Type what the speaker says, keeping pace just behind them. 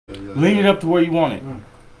Lean it up to where you want it.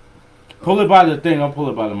 Pull it by the thing. Don't pull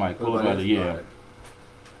it by the mic. Pull it by the, yeah.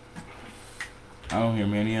 I don't hear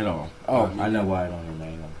Manny at all. Oh, I know why I don't hear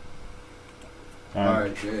Manny.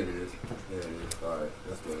 Alright, there it is. There it is. Alright,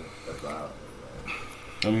 that's good. That's loud.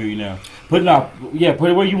 Let me hear you now. Put it up. Yeah, put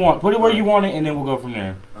it where you want. Put it where you want it, and then we'll go from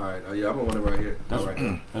there. Alright, yeah, I'm gonna want it right here. That's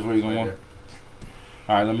right. That's where you're gonna want it.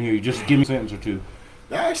 Alright, let me hear you. Just give me a sentence or two.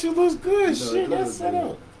 That actually looks good. Shit, that's set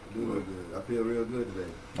up. You look good. I feel real good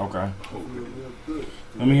today. Okay. I feel real good.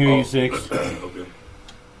 Let me hear you, 6. Okay.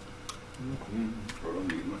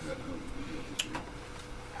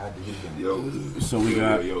 Yo. So we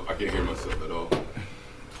got. Yo, I can't hear myself at all.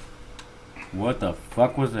 What the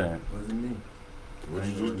fuck was that? Wasn't me. What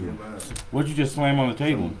you just do? What'd you just slam on the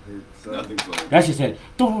table? Nothing. That shit said.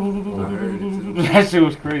 That shit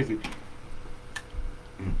was crazy.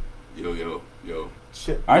 Yo.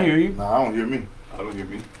 Shit. I hear you. Nah, I don't hear me. I don't hear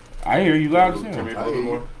me. I hear you loud as Turn hell. me up a little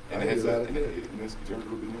more. And the headset. I And this can turn a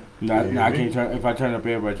little bit more. Nah, I can't turn. If I turn up,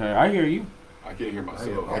 everybody turn. I hear you. I can't hear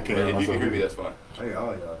myself. I can't hear If you can myself. hear me, that's fine. Hey,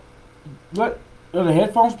 all y'all. What? Are the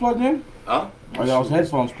headphones plugged in? Huh? Are y'all's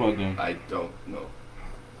headphones plugged in? I don't know.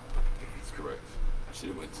 It's correct. I should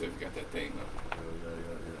have went to got that thing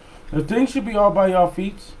though. The thing should be all by y'all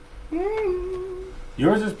feet.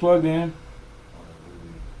 Yours is plugged in.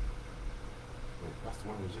 That's the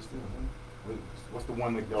one that was just in. What's the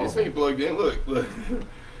one that y'all? This ain't plugged in. Look.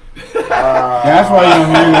 That's why you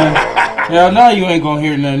don't hear nothing. Hell no, you ain't gonna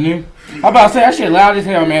hear nothing new. I'm about to say that shit loud as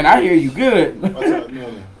hell, man. I hear you good.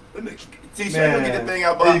 T-shirt, look at the thing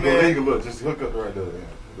I bought, There you man. go, look. Just hook up right there.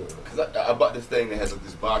 Yeah. Cause I bought this thing that has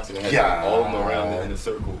this box and it has like, all of them around it in a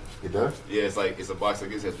circle. It does? Yeah, it's a box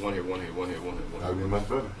like this. It has one here. That would be much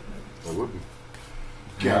better. That would be.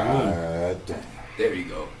 God damn. There you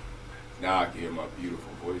go. Now I can hear my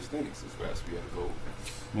beautiful voice. Thanks. As fast as we had to go.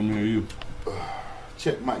 Let me hear you.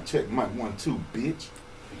 Check mic 1 2, bitch.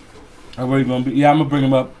 Where you gonna be? Yeah, I'm gonna bring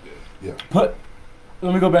him up. Yeah.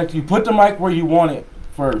 Let me go back to you. Put the mic where you want it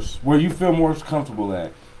first, where you feel more comfortable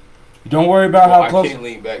at. Don't worry about how close. I can't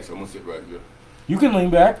lean back, so I'm gonna sit right here. You can lean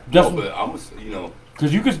back. No, but I'm gonna,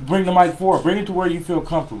 Because you could bring the mic forward. Bring it to where you feel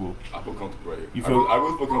comfortable. I feel comfortable right here. You feel? I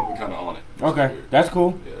really feel comfortable kind of on it. Okay, that's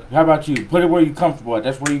cool. Yeah. How about you? Put it where you're comfortable at.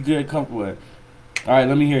 That's where you get comfortable at. All right,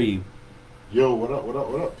 let me hear you. Yo, what up? You gotta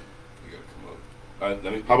come up. All right,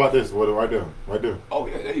 let me. How about this? What right there? Right there. Oh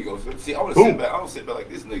yeah, there you go. So, see, I want to Boom. sit back. I don't sit back like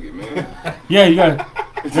this nigga, man. Yeah, you got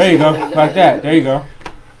it. There you go. Like that. There you go.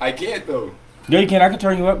 I can't though. Yeah, you can. I can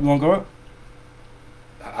turn you up. You want to go up?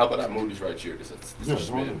 How about I move this right here? This is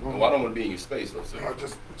spin. Well, I don't want to be in your space though. So.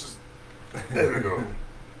 Just there we go.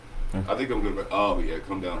 I think I'm good. Oh yeah,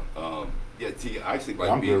 come down. Yeah, T. I actually like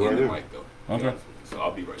I'm being good in right the here. mic though. Okay. So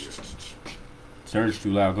I'll be right here. Surge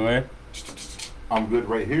too loud. Go ahead. I'm good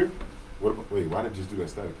right here. Wait, why did you just do that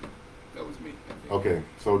static? That was me. Okay,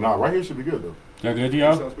 so now right here should be good though. That good to That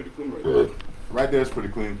y'all? sounds pretty clean right there. Right there is pretty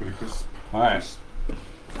clean, pretty crisp. All right.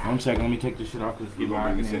 1 second. Let me take this shit off. You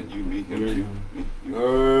gonna bring this in? You, me, him, you.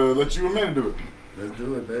 Let you a minute do it. Let's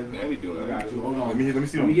do it, baby. Man, he doing that. Hold on. Let me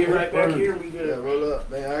see. Let me get right back here. We Yeah, good. roll up,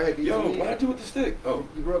 man. All right, Yo, what I do with the stick? Oh,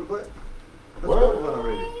 You roll the butt? What?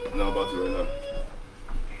 Already? no, I'm about to right now.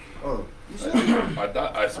 Oh, you should.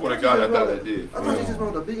 I swear to God, I thought I did. I thought you just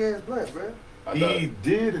rolled a big ass blunt, bro. He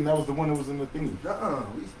did, and that was the one that was in the thingy.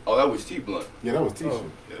 Oh, that was T blunt. Yeah, that was T-shirt.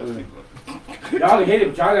 Yeah, that's T blunt. Y'all can hit it,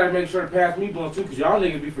 but y'all gotta make sure to pass me blunt too, cause y'all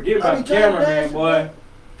niggas be forgetting about the camera, man, boy.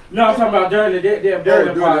 No, I'm talking about during the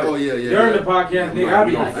podcast. Oh, yeah. During the podcast, nigga, I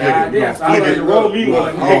be like, Flick it, God damn, so I like to roll me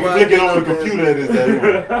one. I'll flick it on the computer. It is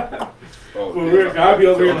that. Oh, For real, I'll be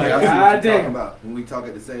over here like, God damn. When we talk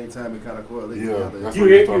at the same time, it kind of correlates Yeah, together. that's You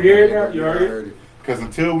hear it now? You heard it? Because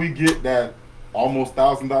until we get that almost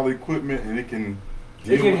 $1,000 equipment and it can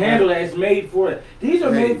They can handle that. It's made for it. These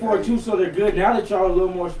are made for it too, so they're good. Now that y'all are a little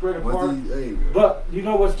more spread apart. But you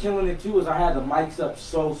know what's killing it too is I had the mics up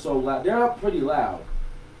so loud. They're up pretty loud.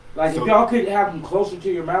 Like if y'all could have them closer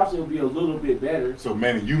to your mouth, it would be a little bit better. So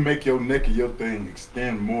Manny, you make your neck and your thing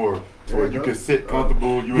extend more to where you can sit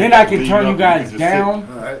comfortable. Then I can turn you guys down.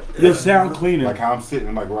 You'll sound cleaner. Like how I'm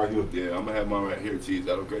sitting, like right here. Yeah, I'm gonna have mine right here. T, is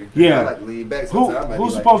that okay? Yeah. I like to lean back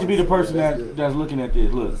Who's supposed to be the person that's looking at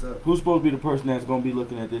this? Look, who's supposed to be the person that's gonna be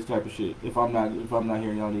looking at this type of shit? If I'm not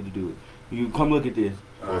hearing y'all need to do it, you come look at this.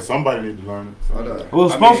 Well, somebody need to learn it. So. Well,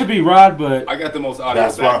 it's supposed to be Rod, but I got the most audio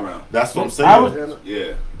background. That's what I'm saying.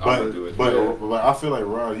 Yeah, I'm gonna do it. But I feel like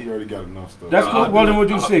Rod, he already got enough stuff. That's cool. Well, then we'll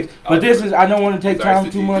do 6. But this is, I don't want to take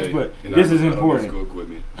time too much, but this is important.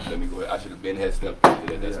 Let me go ahead. I should have been head step.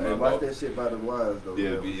 Watch that shit by the wires, though.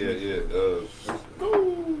 Yeah.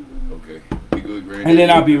 Okay. We good. good granddaddy. And then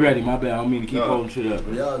I'll be ready. My bad. I don't mean to keep holding shit up.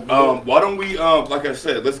 Why don't we, like I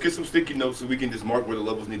said, let's get some sticky notes so we can just mark where the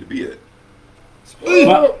levels need to be at.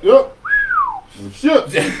 Yep.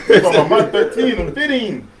 Shit. I'm on my 13 and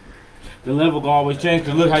 15. The level gonna always change.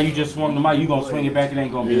 Cause look how you just swung the mic. You gonna swing it back. It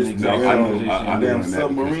ain't gonna be an exact position. I damn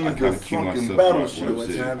submarines are fucking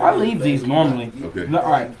battleship. I leave these normally. Okay. No,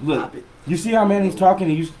 all right. Look. You see how Manny's talking?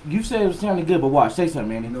 And you said it was sounding good, but watch. Say something,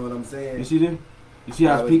 Manny. You know what I'm saying? You see this? You see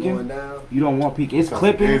how it's peaking? You don't want peaking. It's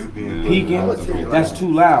clipping, peaking. That's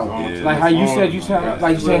too loud. Yeah. Like how you said you sound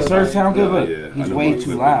like you said Sir sound good, but he's way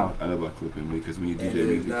too loud. I know about clipping because when you do that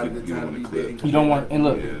music, you don't want to clip. You don't want, and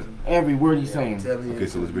look, every word he's saying. Okay,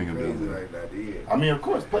 so let's bring him down. I mean, of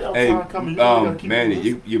course, playoff time coming.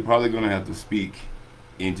 Manny, you're probably gonna have to speak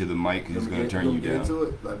into the mic because it's gonna turn you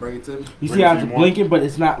down. Like bring it to me. You see how it's blinking, but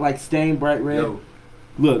it's not like stained bright red.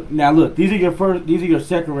 Look, now look, these are your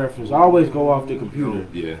second reference. Always go off the computer.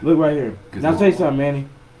 Yeah. Look right here. Now say something, Manny.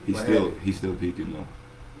 He's still peaking though.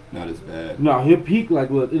 Not as bad. No, he'll peak like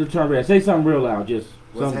look, it'll turn red. Say something real loud, just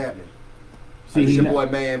what's happening? See, your boy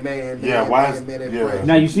man. Yeah, why is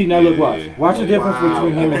now you see now look watch the difference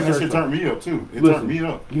between him and That Serge. shit turned me up too. It Listen, turned me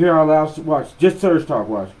up. You hear how loud? Watch, just Serge talk.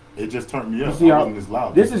 Watch. It just turned me up. See how, I wasn't as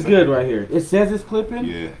loud. this is good right here. It says it's clipping.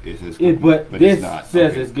 Yeah, it says clipping. But this it's not.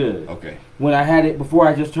 says it's good. Okay. When I had it before,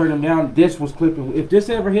 I just turned them down. This was clipping. If this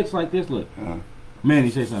ever hits like this, look. Manny,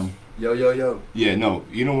 say something. Yo. Yeah, no,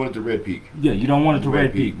 you don't want it to red peak. Yeah, you don't want it to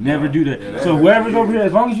red peak. Never do that. Yeah, so whoever's over here,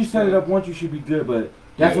 as long as you set it up once, you should be good. But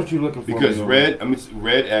that's what you're looking for. Because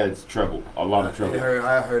red adds treble, a lot of treble.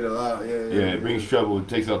 I heard a lot. Yeah, it brings treble. It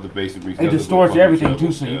takes out the bass and brings. It distorts everything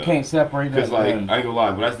too, so you can't separate that. Because like I ain't gonna lie,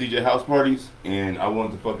 when I DJ house parties and I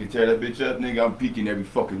wanted to fucking tear that bitch up, nigga, I'm peaking every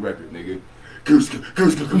fucking record, nigga. I'm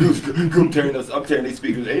tearing these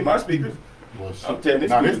speakers. Ain't my speakers. I'm tearing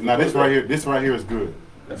these speakers. Now this right here is good.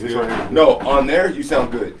 This right here. No, on there you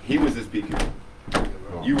sound good. He was just peaking.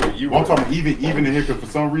 You were. I'm talking even in here because for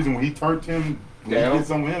some reason when he turned him down, did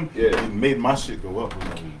something with him, it made my shit go up.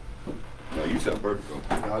 No, you sound perfect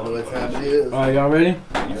though. Y'all know what time it is. All right, y'all ready?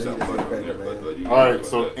 You sound perfect. All right,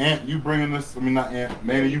 so Ant, you bringing this? I mean not Ant,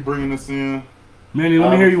 Manny, you bringing this in? Manny,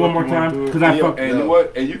 let me hear you one more time, because I fucked. And you know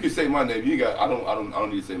what? And you can say my name. You got. I don't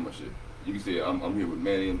need to say my shit. You can say I'm here with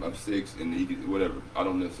Manny. I'm 6, and he can whatever. I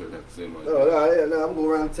don't necessarily have to say my name. No, I'm going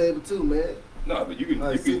around the table too, man. No, but you can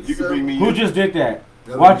bring me. Who just did that?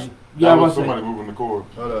 Watch. Yeah, was somebody moving the cord.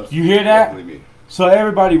 You hear that? Definitely me. So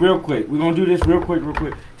everybody, real quick, we're gonna do this real quick.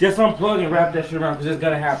 Just unplug and wrap that shit around, because it's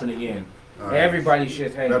gonna happen again. Right. Everybody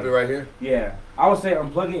shit's hanging. Wrap it right here. Yeah, I would say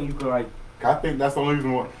unplug it, and you could like. I think that's the only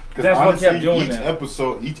reason why. That's what kept doing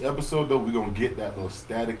each episode though, we're gonna get that little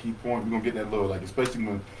staticky point. We're gonna get that little like, especially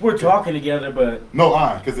when we're talking together, but no,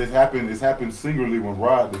 because it happened singularly when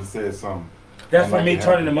Rod said something. That's for me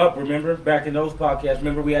turning them up. Remember back in those podcasts?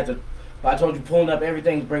 Remember we had to. I told you pulling up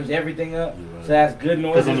everything brings everything up. Right. So that's good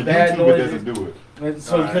noises, bad noises. It doesn't do it.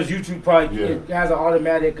 So because YouTube probably it has an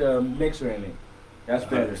automatic mixer in it. That's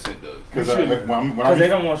better. Because they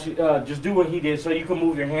don't want you. Just do what he did, so you can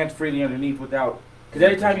move your hands freely underneath without. Because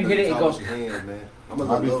every time you hit it, it goes.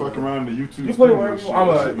 I'll be fucking around the YouTube. You put it wherever you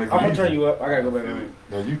want. I'm gonna turn you up. I gotta go back.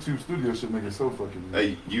 That YouTube studio should make it so fucking.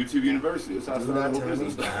 Hey, YouTube University. That's how I started my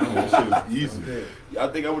business. That shit is easy. I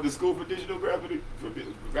think I went to school for digital graphic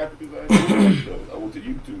design. I went to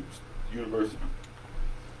YouTube University.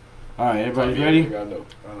 All right, everybody ready? I know.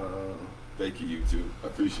 Thank you, YouTube. I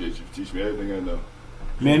appreciate you for teaching me everything I know.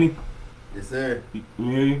 Manny? Yes, sir. You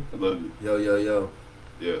hear you? I love you. Yo.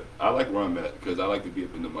 Yeah, I like where I'm at because I like to be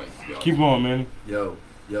up in the mic. Keep going, Manny. Yo.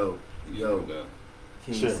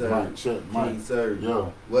 King Sir. King Sir.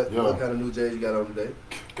 Yo. What kind of new J's you got on today?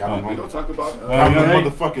 We don't talk about it. Got them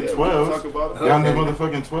motherfucking 12s. Talk about it. Got them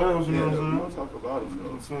motherfucking 12s, you know what I'm saying? We don't talk about them,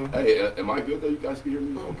 you know. Hey, am I good though? You guys can hear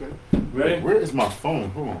me? Okay. Ready? Where is my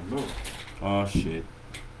phone? Hold on, no. Oh, shit.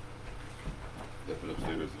 Left it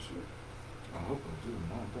upstairs and shit. I hope I do.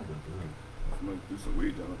 No, I think I do. I might do some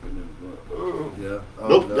weed down up in there. Yeah.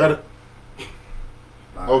 Nope, got it.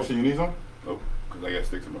 Oh, so you need some? Nope, because I got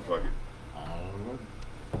sticks in my pocket. I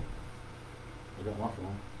got my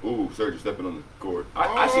phone. Ooh, Serge, you're stepping on the cord.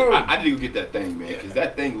 I need to go get that thing, man, because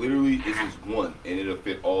that thing literally is just one, and it'll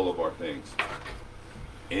fit all of our things.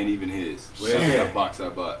 And even his. Where's that box I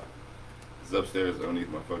bought? It's upstairs underneath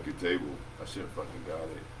my fucking table. I should have fucking got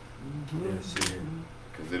it. Yeah, shit.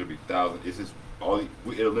 Because it'll be thousands. It's just it'll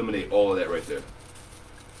eliminate all of that right there.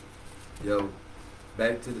 Yo,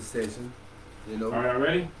 back to the session. You know. All right,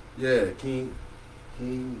 ready? Yeah, King.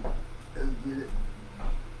 Let's get it.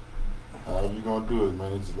 How you gonna do it,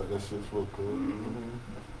 man? Just let that shit flow, cool.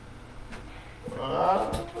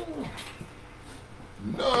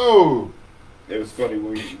 No. It was funny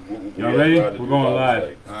when y'all ready? We're going live.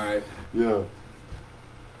 Like, all right. Yeah.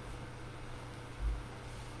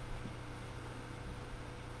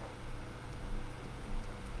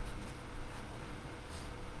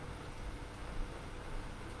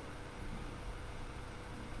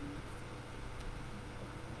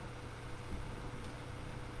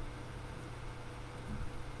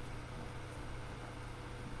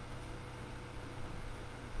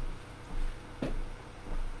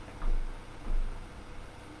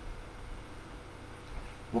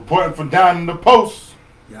 Reporting from down in the post.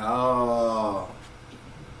 Y'all.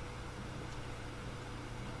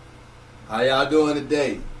 How y'all doing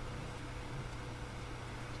today?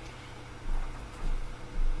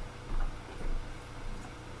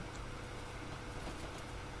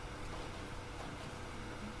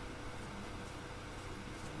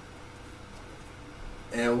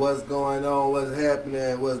 And what's going on? What's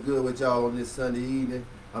happening? What's good with y'all on this Sunday evening?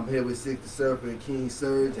 I'm here with Sick the Surfer and King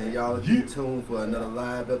Surge, and y'all are tuned for another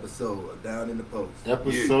live episode of Down in the Post.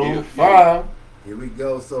 Episode 5. Here we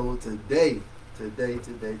go. So today, I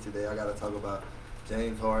gotta talk about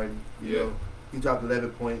James Harden. You know, he dropped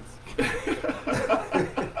 11 points.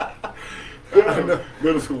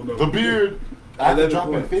 Middle school, no. The beard after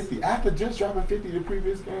dropping 50. After just dropping 50 the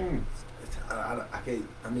previous game. I can't.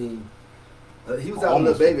 I mean, he was out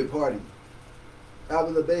with a baby party. Out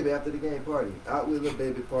with a baby after the game party. Out with a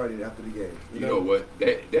baby party after the game. You know what?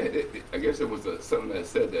 That I guess it was something that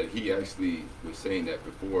said that he actually was saying that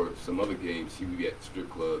before some other games he would be at strip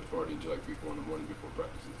clubs partying until like 3, 4 in the morning before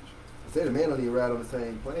practices. I said the man don't even ride on the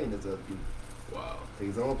same plane as other people. Wow. Take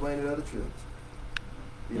his own plane and other trips.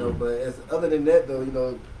 You know, but other than that though, you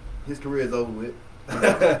know, his career is over with.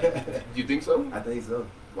 You think so? I think so.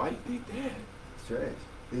 Why do you think that? It's trash.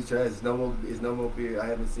 It's trash. It's no more beer. I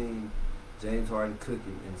haven't seen James Harden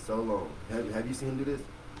cooking in so long. Have you seen him do this?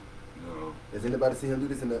 No. Has anybody seen him do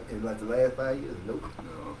this in like the last 5 years? Nope.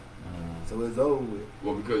 No. So it's over with.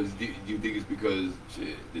 Well, because you think it's because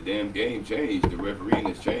the damn game changed, the refereeing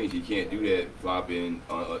has changed. He can't do that flopping,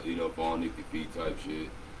 fall on your feet type shit.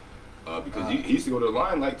 Because he used to go to the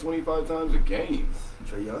line like 25 times a game.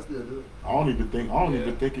 Trae Young still do it. I don't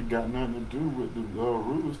even think it got nothing to do with the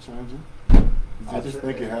rules changing. I just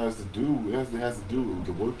think it has to do with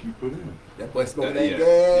the work you put in. That boy smoking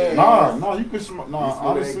that gas. Nah, you can smoke. Nah,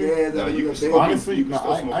 honestly, I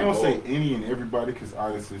don't say any and everybody because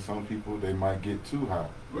honestly, some people they might get too high.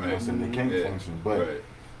 You know what I'm saying? They can't function. But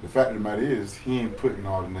the fact of the matter is, he ain't putting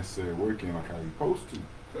all the necessary work in like how you supposed to.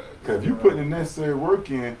 Because if you putting the necessary work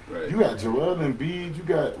in, you got Joel Embiid, you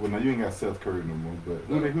got you ain't got Seth Curry no more. But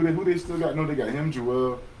who they still got? No, they got him,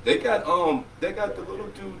 Joel. They got the little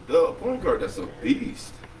dude, the point guard that's a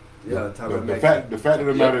beast. Yeah, the fact of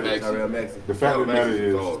the matter is, the fact of the matter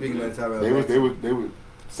is, speaking of Tyrell, they were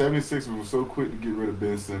 76ers was so quick to get rid of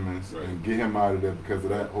Ben Simmons and get him out of there because of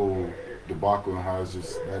that whole debacle and how it's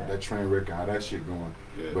just that train wreck and how that shit going.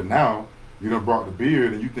 Yeah. But now you done brought the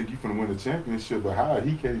beard and you think you finna win the championship, but how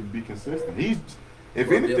he can't even be consistent. If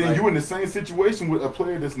anything, you in the same situation with a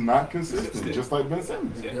player that's not consistent, just like Ben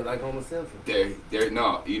Simmons. Yeah, like Homer Simpson.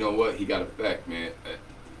 No, you know what? He got a fact, man.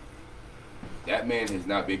 That man has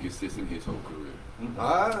not been consistent his whole career.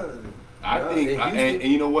 I think, and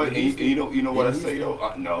you know what? And you know what I say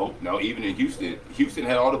though? No. Even in Houston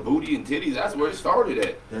had all the booty and titties. That's where it started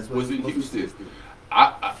at. Was in Houston.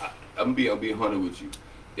 I'm being 100 with you.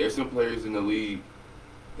 There's some players in the league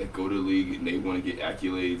that go to the league and they want to get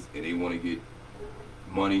accolades and they want to get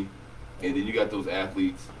money, and then you got those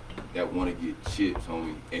athletes that want to get chips,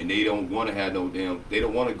 homie, and they don't want to have they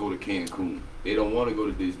don't want to go to Cancun, they don't want to go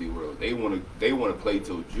to Disney World, they want to play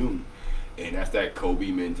till June, and that's that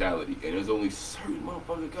Kobe mentality, and there's only certain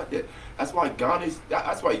motherfuckers got that. That's why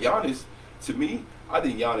Giannis, to me, I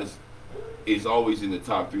think Giannis is always in the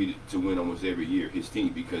top 3 to win almost every year, his team,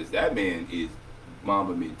 because that man is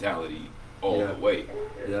Mamba mentality all the way.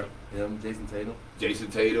 Yeah, him, Jason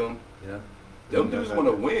Tatum. Yeah. Them dudes want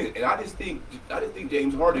to win, and I just think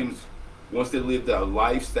James Harden wants to live that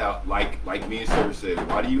lifestyle like me and Sir said.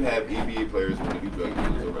 Why do you have NBA players want to be drug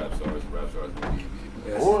dealers or rap stars want to be NBA?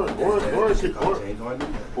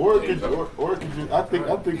 I think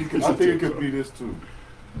it could be this too.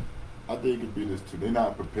 They're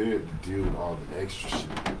not prepared to deal with all the extra shit.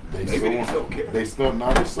 They so in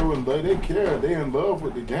love. They care. They in love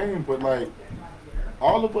with the game, but like.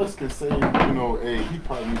 All of us can say, hey, he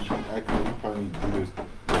probably needs to act like he probably need to do this.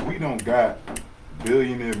 But we don't got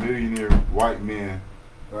millionaire white men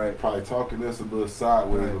probably talking to us a little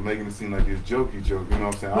sideways but making it seem like it's jokey joke. You know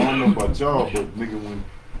what I'm saying? I don't know about y'all, but nigga, when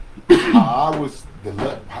I was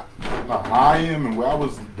I am and where I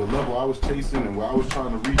was, the level I was chasing and where I was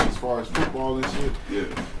trying to reach as far as football and shit. Yeah.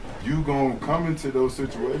 You gonna come into those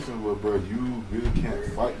situations where, bro, you really can't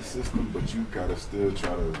fight the system, but you gotta still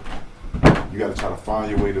try to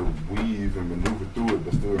find your way to weave and maneuver through it,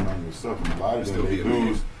 but still remain yourself. And a lot of them,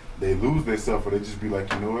 they lose themselves, or they just be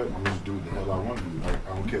like, you know what, I'm just do what the hell I want to do. Like,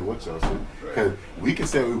 I don't care what y'all say. Because we can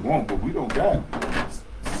say what we want, but we don't got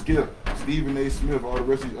Skip, Stephen A. Smith, all the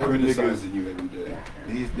rest of these other niggas. You every day.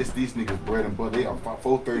 These niggas bread and butter. They are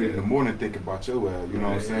 4:30 in the morning thinking about your ass. You know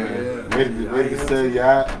what I'm saying? Yeah. Ready to say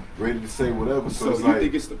yeah, ready to say whatever. So it's you like,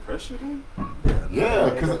 think it's the pressure then? Yeah,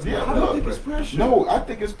 because I don't think it's pressure. No, I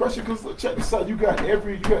think it's pressure because check this out. You got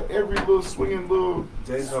every little swinging little.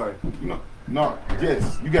 James Harden. You know, no,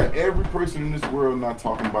 yes, you got every person in this world not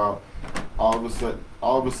talking about. All of a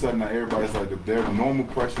sudden, now everybody's like, their normal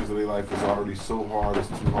pressures of their life is already so hard, it's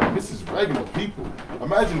too hard. This is regular people.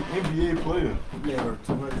 Imagine an NBA player. Yeah,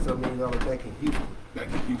 $200-something million back in Houston. Back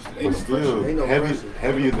in Houston. But still,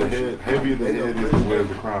 heavier the head is the wear of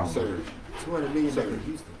the crown. Surge. $200 million back in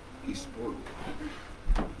Houston. He's spoiled.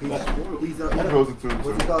 He's spoiled. That goes into it too.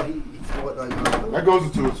 What's it called? He's spoiled. That goes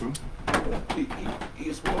into it too. He's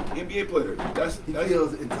a spoiled NBA player. He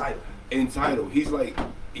feels entitled. He's like,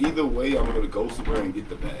 either way, I'm gonna go somewhere and get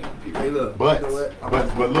the bag. Hey, look. But you know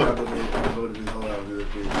what? but look.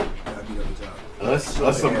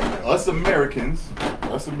 Us Americans,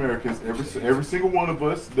 every single one of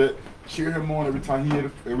us that cheer him on every time he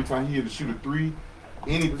hit to shoot a three,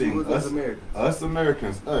 anything. Us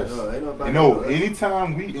Americans.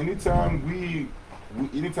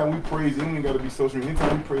 Anytime we praise, it ain't got to be social.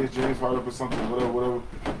 Anytime we praise James Harden for something, whatever,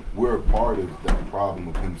 we're a part of that problem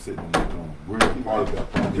of him sitting on the throne. We're a part of that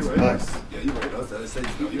problem. It's us. Yeah, you're right.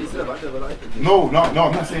 No,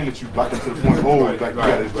 I'm not saying that you like him to the point, like you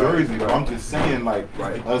got his jersey, but I'm just saying, like,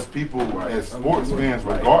 us people as sports fans,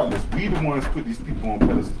 regardless, we the ones put these people on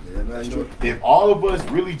pedestals. If all of us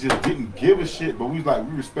really just didn't give a shit, but we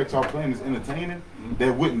respect y'all playing as entertaining,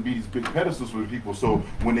 there wouldn't be these big pedestals for people. So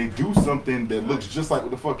when they do something that looks just like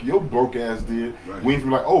what the fuck your broke ass did, we ain't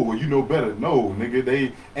like, oh, well, you know better. No, nigga,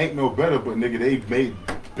 they ain't no better, but nigga, they made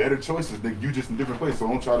better choices. Nigga, you just in a different place. So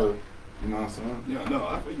don't try to, you know what I'm saying? Yeah, no,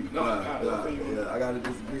 I feel you. No, I feel you. Yeah, I gotta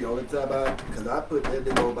disagree. Only time because I put that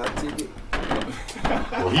nigga on my ticket.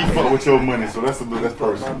 Well, he fuck with your money, so that's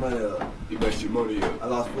personal. My money up. You messed your money up. I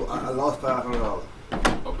lost $500.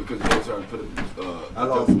 Oh, because you were trying to put I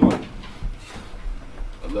lost money.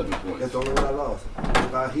 11 points. That's the only one I lost.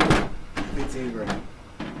 If I hit 15 grand.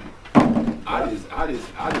 I just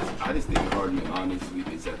think Harden honestly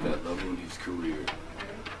is at that level in his career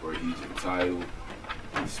where he's entitled,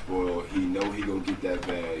 he's spoiled, he know he gonna get that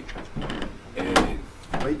bag, and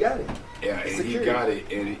well, he got it. Yeah, and he got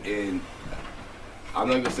it, and I'm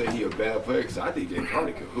not gonna say he a bad player because I think James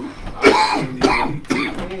Harden can hoop.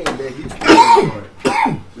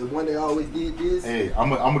 The one that always did this. Hey, I'm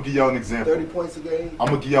gonna give y'all an example. 30 points a game. I'm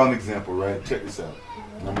gonna give y'all an example, right? Check this out.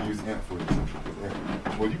 And I'm gonna use Ant for example.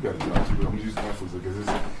 Well, you got a job too, but I'm gonna use Ant for because it's.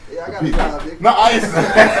 Yeah, I got a job, Dick. No,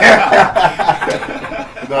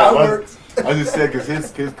 I worked. I just said because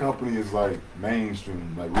his company is like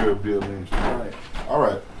mainstream, like real deal mainstream. Right. All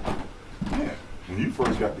right. Yeah. When you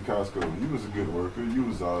first got to Costco, you was a good worker. You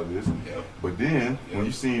was all this. Yep. But then when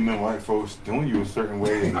you seen them white folks doing you a certain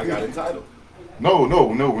way, I got entitled. No,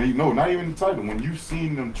 not even entitled. When you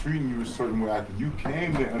seen them treating you a certain way, after you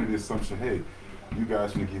came there under the assumption, hey, you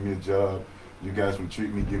guys finna give me a job. You guys finna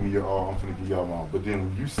treat me, give me your all. I'm finna give y'all my all. But then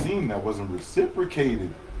when you seen that wasn't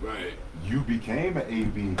reciprocated, right? You became an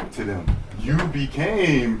AB to them. You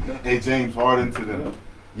became a James Harden to them.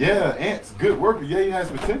 Yeah, Ant's good worker. Yeah, he has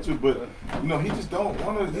potential, but you know he just don't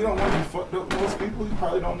want to. He don't want to be fucked up with those people. He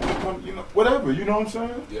probably don't want to come. You know, whatever. You know what I'm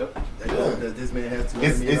saying? Yep. Yeah. Does this man have $2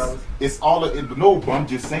 million? It's all. No, but I'm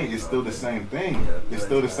just saying it's still the same thing. Yeah, it's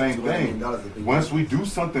still the same thing. Once we do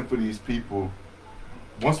something for these people,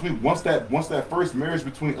 once that first marriage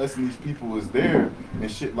between us and these people is there and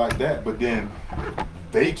shit like that, but then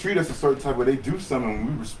they treat us a certain type way. They do something and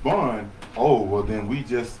we respond. Oh well, then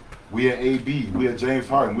we're AB, we're James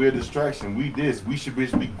Harden, we're a distraction, we this, we should be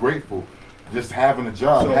grateful. Just having a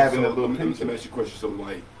job, having a little paycheck. Let me ask you a question. So,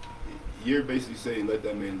 like, you're basically saying let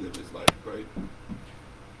that man live his life, right?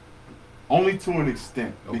 Only to an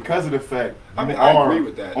extent, because of the fact I agree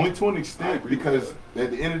with that. Only to an extent, because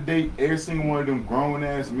at the end of the day, every single one of them grown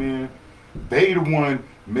ass men, they the one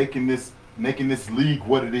making this league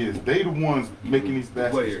what it is. They the ones making these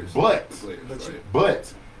baskets.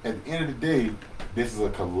 But at the end of the day, this is a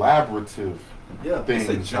collaborative thing. It's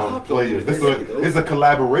a job, players. It's a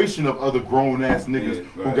collaboration of other grown ass niggas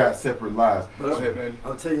who got separate lives. But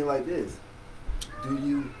I'll tell you like this: do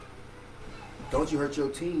you don't you hurt your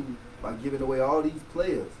team by giving away all these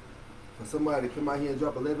players for somebody to come out here and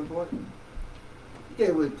drop 11 points? You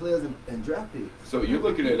gave away players and draft picks. So you're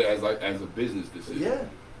looking at it as a business decision. Yeah.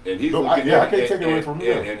 And he's I can't take it away from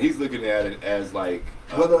him. And he's looking at it as like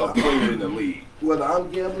a player in the league. Whether I'm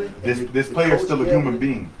gambling, this player is still a human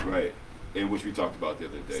being, right? And which we talked about the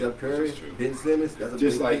other day. Steph Curry, Ben Simmons, that's a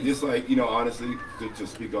just big like honestly, to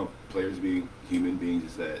speak on players being human beings,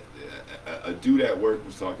 is that a dude at work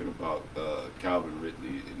was talking about Calvin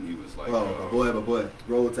Ridley, and he was like, my boy,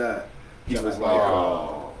 roll tide. He was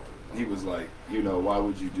like, why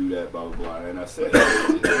would you do that, blah blah blah. And I said,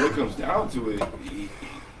 when it comes down to it, he's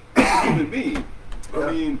a human being.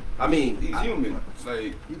 Yeah. I mean, he's human. It's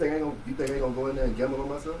like, you think I ain't gonna go in there and gamble on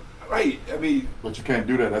myself? Right. I mean, but you can't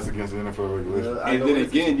do that. That's against the NFL regulation. And then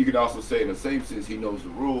again, you could also say in the same sense, he knows the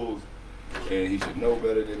rules, and he should know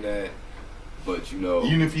better than that. But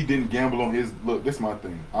even if he didn't gamble on his look, this is my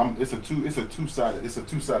thing. It's a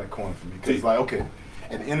two-sided coin for me. Because okay,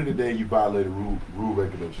 at the end of the day, you violated rule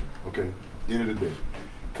regulation. Okay, at the end of the day,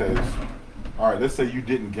 because. All right, let's say you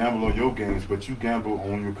didn't gamble on your games, but you gamble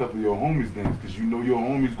on a couple of your homies' games because you know your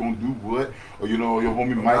homie's going to do what, or your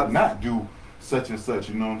homie might not do such and such,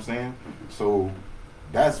 you know what I'm saying? So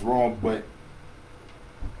that's wrong, but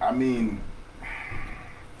I mean,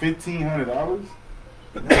 $1,500?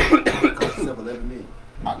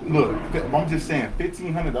 Look, I'm just saying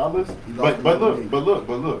 $1,500,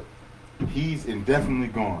 but look, he's indefinitely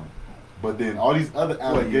gone. But then all these other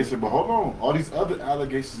allegations, all these other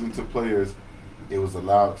allegations into players, it was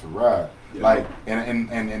allowed to ride. Yeah. Like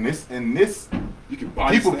and this you can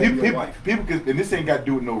body slam your wife. People can, and this ain't got to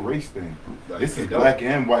do with no race thing. Like, this is black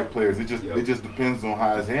and white players. It just depends on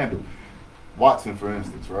how it's handled. Watson, for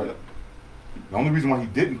instance, right? Yep. The only reason why he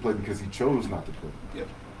didn't play because he chose not to play. Yep.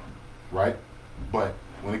 Right? But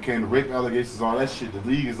when it came to rape allegations, all that shit, the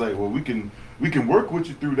league is like, well, we can work with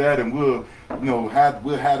you through that, and we'll have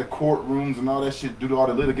the courtrooms and all that shit, do all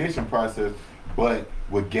the litigation process. But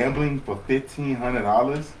with gambling for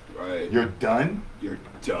 $1,500, right, you're done. You're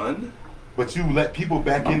done. But you let people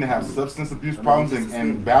back in to have substance abuse problems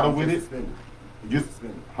and battle with it. He just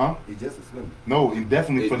suspended. Huh? He just suspended. No,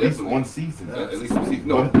 indefinitely for at least one season. At least one season.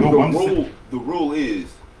 No, the rule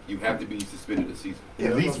is you have to be suspended a season.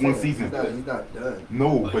 At least one season. He's not done.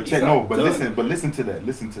 No, but listen to that.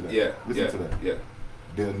 Listen to that. Yeah. Listen to that. Yeah.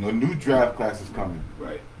 The new draft class is coming.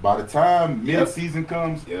 Right. By the time mid-season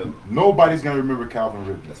comes, nobody's gonna remember Calvin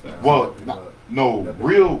Ridley. That's fine. Well,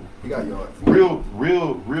 real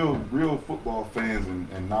football fans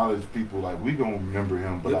and knowledge people, like, we gonna remember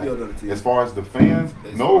him. But like, as far as the fans,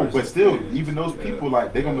 but still, even those people,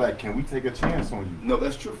 like, they gonna be like, can we take a chance on you? No,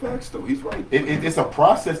 that's true facts though. He's right. It's a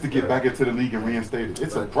process to get back into the league and reinstate it.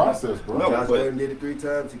 It's a process, bro. No, Josh Gordon did it 3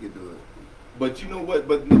 times. He could do it. But you know what?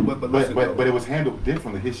 But it was handled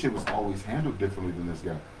differently. His shit was always handled differently than this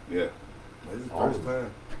guy. Yeah. This is the first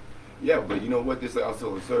time. Yeah, but you know what? This I was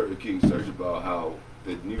telling King Surge about how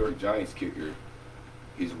the New York Giants kicker,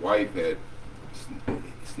 his wife had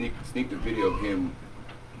sneaked a video of him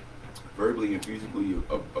verbally and physically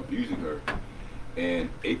abusing her, and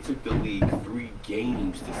it took the league 3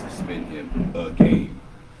 games to suspend him a game.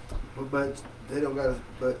 But they don't got.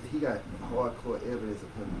 But he got hardcore evidence of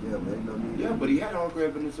him gambling. Yeah, but he had hardcore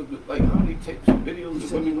evidence of how many tapes and videos. He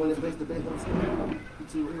shouldn't even face the bet himself.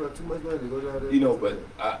 He got too much money to go down there.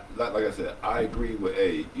 But like I said, I agree with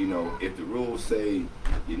if the rules say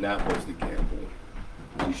you're not supposed to gamble,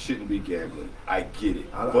 you shouldn't be gambling. I get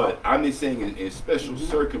it, but I'm just saying in special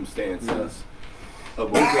circumstances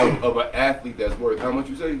of an athlete that's worth how much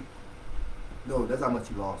you say? No, that's how much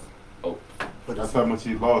he lost. Oh. That's how much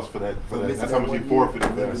he lost for that. That's how much he forfeited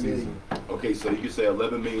for that season. Okay, so you could say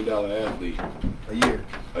 $11 million athlete a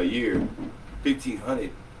year,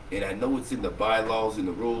 $1,500, and I know it's in the bylaws and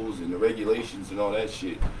the rules and the regulations and all that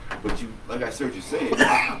shit. But you, like I heard you saying,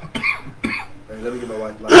 hey, let me get my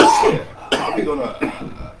wife. How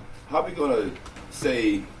we gonna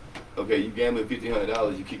say, okay, you gambling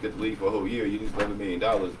 $1,500, you kicked up the league for a whole year, you lose $11 million,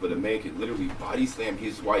 but a man could literally body slam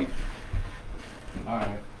his wife. All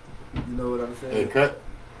right. You know what I'm saying? Hey, cut.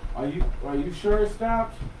 Are you sure it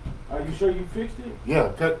stopped? Are you sure you fixed it?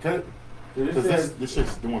 Yeah, cut. Because this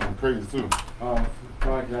shit's doing some crazy too. Oh,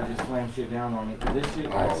 fuck, I just slammed shit down on it. This shit,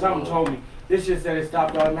 something told me. This shit said it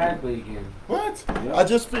stopped automatically again. What? Yep. I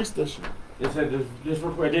just fixed this shit. It said this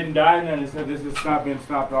record didn't die, and then it said this is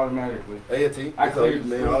stopped automatically. AT, I cleared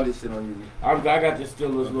man, all this shit on you. I got this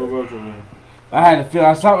still this little rotor in. I had to feel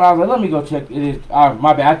out something. I was like, let me go check. It is.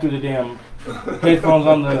 My bad. I threw the damn headphones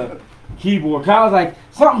on the keyboard. I was like,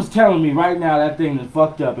 something's telling me right now that thing is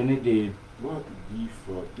fucked up, and it did. What the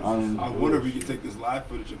fuck? I wonder if we can take this live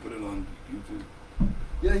footage and put it on YouTube.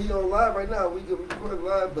 Yeah, he on live right now. We record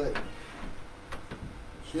live, but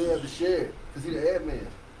he have to share it because he the admin.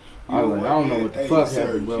 I don't know what the fuck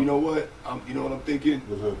happened, bro. You know what? You know what I'm thinking?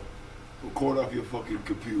 Record off your fucking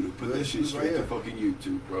computer. Put that shit straight to fucking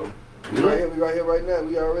YouTube, bro. We right here right now.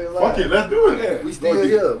 We already live. Fuck it, let's do it. Yeah. We still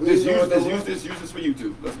here. Use this for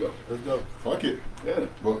YouTube. Let's go. Fuck it. Yeah.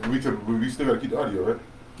 But we still gotta keep the audio, right?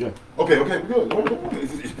 Yeah. Okay, we good.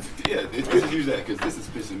 Yeah, just use that because this is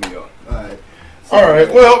pissing me off. All right.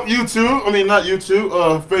 Well, YouTube. I mean, not YouTube.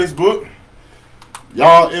 Facebook.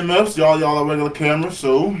 Y'all MFs. Y'all are regular cameras.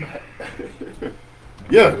 So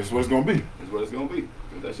yeah, that's what it's gonna be. That's what it's gonna be.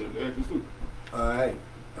 That shit there can do.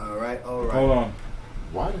 All right. Hold on.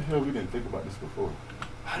 Why the hell we didn't think about this before?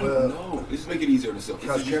 I don't know. Just make it easier on yourself.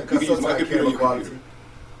 Because you can use my computer or your computer.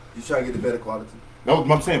 You try to get the better quality. No,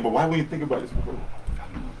 I'm saying, but why we didn't think about this before?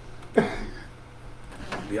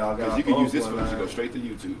 Because you can use this one to go straight to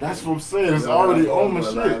YouTube. That's what I'm saying. It's already on my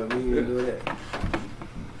shit.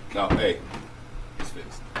 No, hey, it's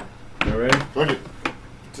fixed. You ready? Fuck it.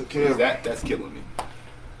 Took care of that's killing me.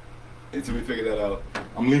 Until we figure that out.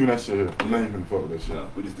 I'm leaving that shit here. I'm not even gonna fuck with that shit. No,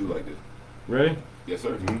 we just do like this. Ready? Yes,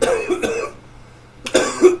 sir. Yeah.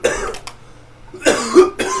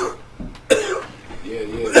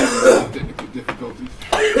 Technical difficulties.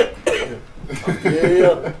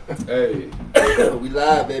 Yeah. Hey. We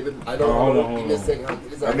live, baby. I don't know. Hold on.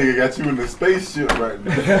 That nigga got you in the spaceship right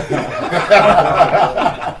now.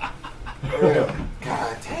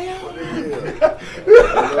 God damn.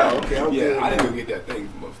 Okay, I'm yeah, good. I didn't even get that thing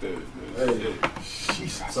from upstairs. Hey.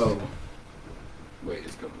 Jesus. So, wait,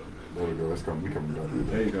 it's coming up. There we go. It's coming. We coming down here.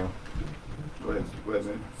 There you go. Go ahead,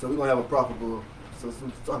 man. so we're gonna have a profitable. So let's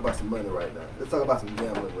talk about some money right now. Let's talk about some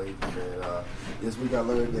gambling wages, man. This week I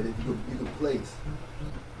learned that if you can place.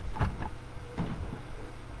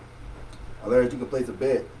 I learned you can place a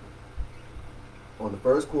bet on the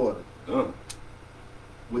first quarter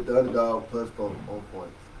with the underdog plus on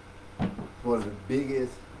points. It's one of the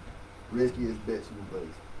biggest, riskiest bets you can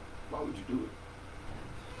place. Why would you do it?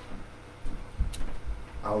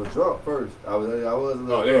 I was drunk first. I was a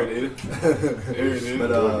little there drunk. it is. There it is.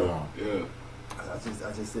 But yeah.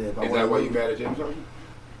 I just said if I Is that why you mad at James Harden?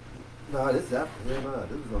 No, this is after. Yeah, no,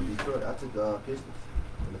 this was on Detroit. I took Pistons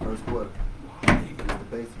in the first quarter. Why? Against the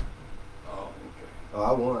Pacers. Oh, okay. Oh,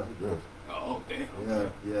 I won. Oh, damn.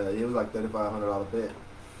 Yeah. It was like $3,500 bet.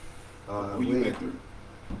 Who you bet through?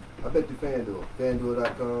 I bet through FanDuel.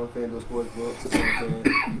 FanDuel.com, FanDuel Sportsbook.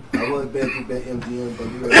 I was betting through BetMGM, but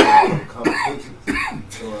we were having competitions.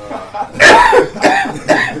 So,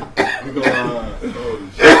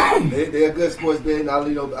 they're a good sports betting.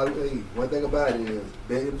 One thing about it is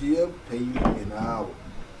BetMGM pay you in an hour.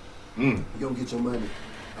 You don't get your money.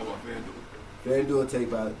 How about FanDuel? FanDuel take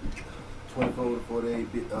about 24 to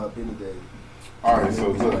 48 business days. All right, so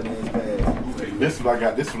look, this is what I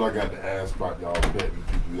got. This is what I got to ask about y'all betting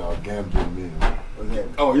people, y'all gambling men.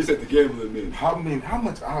 Oh, you said the gambling men. How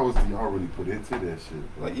much hours do y'all really put into that shit?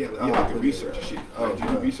 Like like the research and shit. Like, do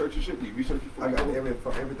you research your shit? Do you research your I got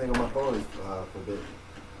everything on my phone is for betting.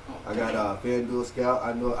 I got FanDuel Scout.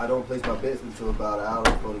 I know I don't place my bets until about an hour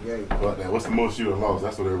before the game. But what's the most you have lost?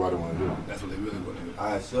 That's what everybody want to do. That's what they really want to do.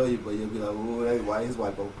 I show you, but you'll be like, "Ooh, his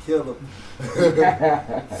wife gonna kill him."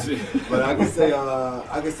 But I can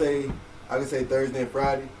say Thursday and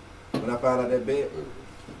Friday. When I found out that bet,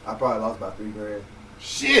 I probably lost about $3,000.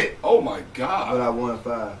 Shit! Oh my God! But I won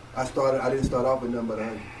 5. I didn't start off with nothing but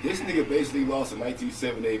 100. This nigga basically lost in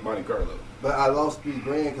 1978 Monte Carlo. But I lost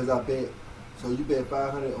 $3,000 because I bet. So you bet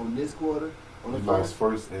 500 on this quarter, on the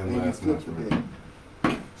first and last you flipped the bet.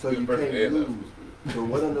 So you can't lose. So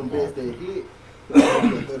one of them bets that hit, you a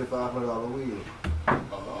 $3,500 win.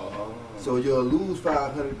 So you'll lose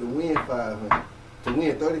 500 to win 500, to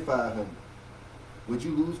win 3,500. Would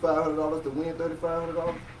you lose $500 to win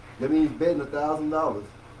 $3,500? That means betting $1,000.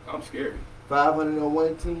 I'm scared. 500 on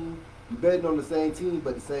one team. You betting on the same team,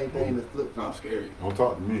 but the same thing is flip flop. I'm scary. Don't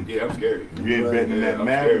talk to me. Yeah, I'm scary. If you ain't betting in that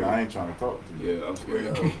Madden, I ain't trying to talk to you. Yeah, I'm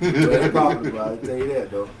scared. That's probably right. I tell you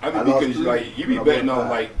that though. I mean, because like you be betting on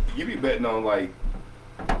like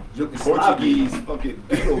Portuguese fucking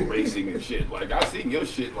Beetle racing and shit. Like I seen your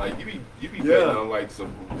shit. Like you be betting on like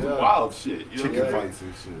some wild shit. You know chicken fights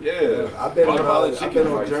and shit. Yeah, I bet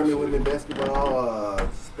on German women basketball,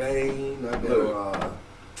 Spain. I bet on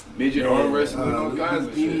midget arm wrestling, all kinds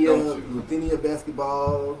of shit. Lithuania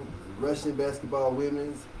basketball, Russian basketball,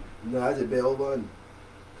 women's. You know, I just bet over under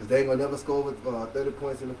because they ain't gonna never score with 30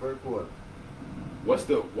 points in the first quarter. What's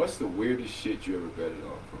the weirdest shit you ever betted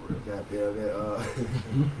on for real? Goddamn that.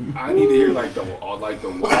 I need to hear like the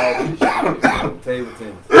wildest shit. Table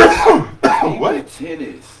tennis. What?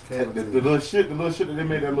 Tennis. The little shit that they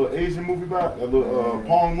made that little Asian movie about, that little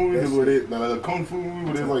Pong movie, that little Kung Fu movie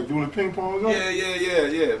where they're like doing the ping pong.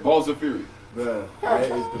 Yeah. Balls of Fury. Bruh, that is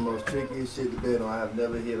the most trickiest shit to bet on. I have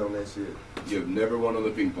never hit on that shit. You've never won on the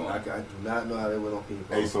ping pong. I do not know how they went on ping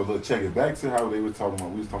pong. Hey, so look, check it. Back to how they were talking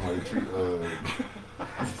about. We was talking about they treat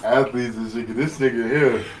athletes and shit. This nigga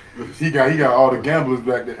here, he got all the gamblers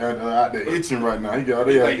back there out there itching right now. He got all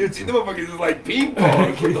they like, itching. The motherfuckers is like ping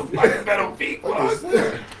pong. What the fuck is that on ping pong?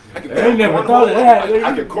 I ain't never thought of that.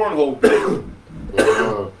 I can cornhole.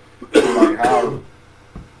 So like how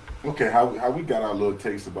we got our little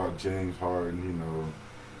takes about James Harden, you know,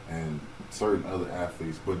 and certain other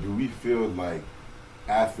athletes, but do we feel like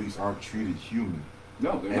athletes aren't treated human?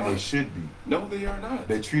 No, they're and not. They should be. No, they are not.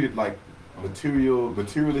 They're treated like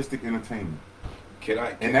materialistic entertainment.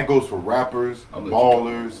 And that goes for rappers,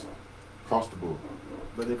 ballers, across the board.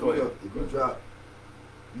 But if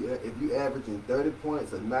you averaging 30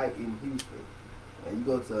 points a night in Houston, and you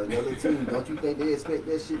go to another team, don't you think they expect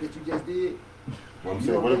that shit that you just did? Well, I'm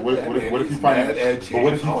saying, what if he fighting a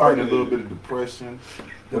little bit of depression?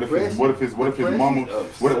 What if his mama?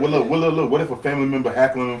 What if a family member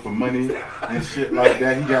heckling him for money and shit like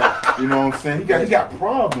that? He got, you know what I'm saying? He got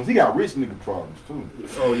problems. He got rich nigga problems too.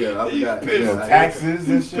 Oh yeah, I got taxes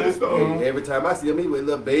and shit. Every time I see him, he with a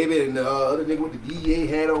little baby and the other nigga with the DEA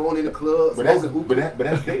hat on in the club. But that's their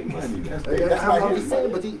money. That's what I'm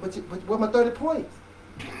saying. But where my 30 points?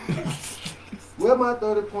 Where my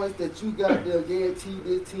 30 points that you got there guaranteed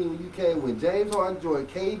this team when you came when James Harden joined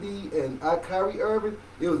KD and Kyrie Irving?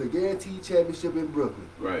 It was a guaranteed championship in Brooklyn.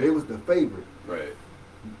 Right. It was the favorite. Right.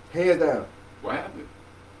 Hands down. What happened?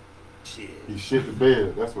 Shit. He shit the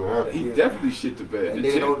bed. That's what happened. He definitely shit the bed. The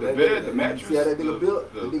bed, the mattress. See how that nigga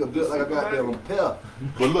built? That nigga built like a goddamn pell.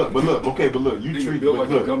 But look, you treat built like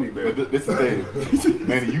a gummy bear. But this is the thing.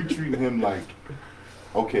 Man, you treating him like,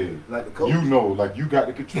 okay, like the coach. You know, like you got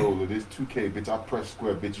the control of this 2K, bitch. I press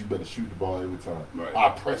square, bitch. You better shoot the ball every time. Right. I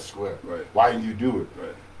press square. Right. Why didn't you do it?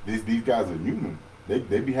 Right. These guys are human. They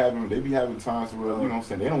be having times where, you know what I'm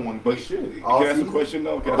saying, they don't want to do shit. Can I ask a question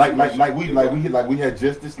though? We had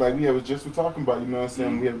just this, like we was just talking about, you know what I'm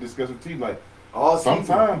saying? We have a discussion with you, like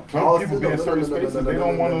sometimes some people be in certain spaces they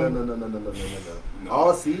don't want to. No.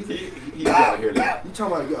 All season. He got to hear that. You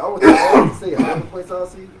talking about? I want to say 100 points all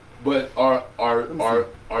season. But are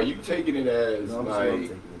you taking it as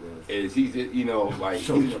is he's, you know, like he's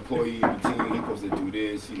an employee of the team, he's supposed to do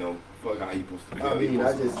this, you know, fuck how he's supposed to do I mean,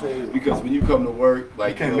 I just say because when you come to work,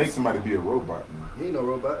 like you can't make somebody be a robot, man. He ain't no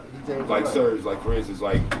robot. He James like Serge, like for instance,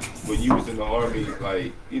 like when you was in the army,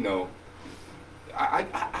 like, you know, I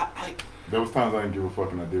there was times I didn't give a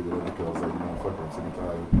fuck and I did whatever because I was like, you know, fuck it, I'm sick and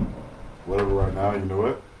tired. Whatever right now, you know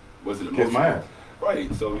what? Was it kiss my ass.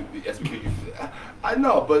 Right, so that's because you. I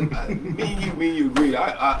know, but me and you agree.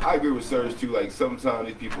 I agree with Serge too. Like sometimes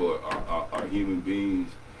these people are human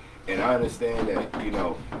beings, and I understand that, you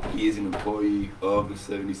know, he is an employee of the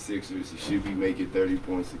 76ers. He should be making 30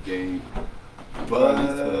 points a game, but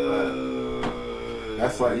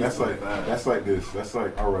that's like this. That's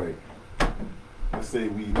like, all right. Let's say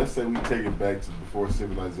we take it back to before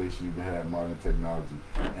civilization even had modern technology,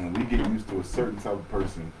 and we get used to a certain type of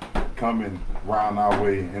person coming round our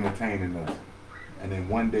way and entertaining us, and then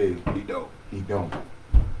one day he don't. We gonna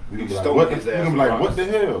be like, what the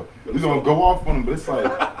hell? We gonna go off on him, but it's like,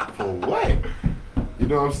 for what? You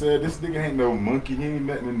know what I'm saying? This nigga ain't no monkey. He ain't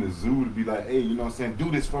nothing in the zoo to be like, hey, you know what I'm saying?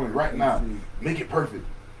 Do this for me right now. Make it perfect.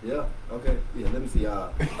 Yeah. Okay. Yeah. Let me see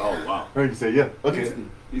y'all. Oh wow. You can say yeah. Okay.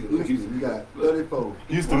 Houston, we got 34.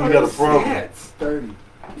 Houston, we got a problem. 30,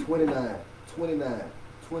 29, 29,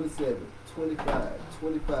 27, 25,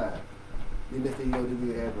 25. Then next thing you know, this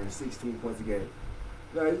nigga averaging 16 points a game.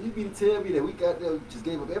 Now, you mean to tell me that we got them just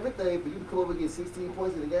gave up everything for you to come over and get 16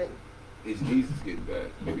 points in the game? His knees is getting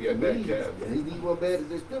bad. Maybe he got bad calves. Yeah, his knees weren't bad as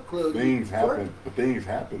their strip club. Things happen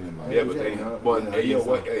in life. Yeah, but hey, yo,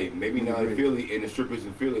 what? Hey, maybe now in Philly, and the strippers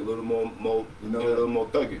in Philly a little more, you know, a little more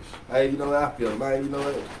thuggish. Hey, you know what I feel, man? You know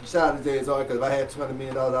what? Shout out to James Harden, because if I had $200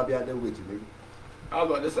 million, I'd be out there with you, nigga. I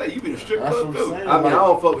was about to say, you be a strip club too. I mean, I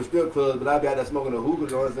don't fuck with strip clubs, but I be out there smoking a hookah, you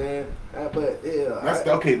know what I'm saying? But yeah. That's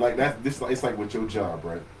okay. Like it's like with your job,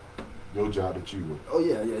 right? Your job that you work. Oh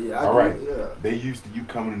yeah. All right. Yeah. They used to you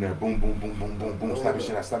coming in there, boom, boom, boom, boom, boom, boom, slap your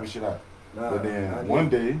shit out. But then one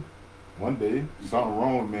day, something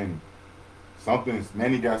wrong with Manny.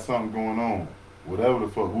 Manny got something going on. Whatever the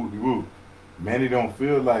fuck, whoop-de-whoop. Manny don't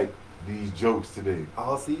feel like these jokes today.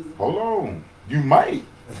 All season? Hold on. You might.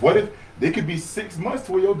 What if they could be 6 months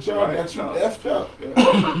to where your job got you effed up?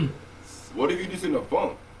 Yeah. What if you just in a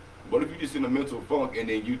funk? What if you just in a mental funk and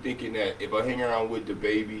then you thinking that if I hang around with the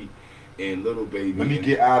baby and Little Baby. Let me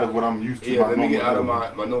get out of what I'm used to. Yeah, let me get out of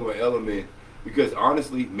my normal element. Because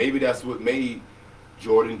honestly, maybe that's what made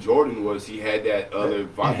Jordan was he had that other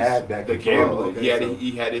vice, he had that the control. gambling.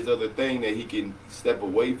 He had his other thing that he can step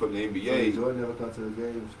away from the NBA. So did Jordan never come to the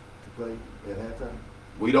games to play at halftime?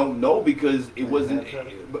 We don't know because it wasn't.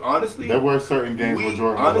 Honestly, there were certain games where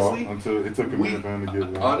Jordan was off until it took a minute for him to get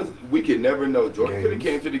one. Honestly, we can never know. Jordan could have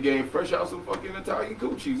came to the game fresh out some fucking Italian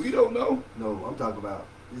coochie. We don't know. No, I'm talking about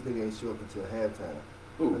this nigga ain't show up until halftime.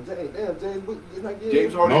 Who?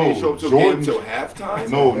 James Harden didn't show up to game until halftime.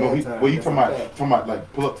 No. What you talking about?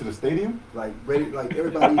 Like pull up to the stadium? Like ready? Like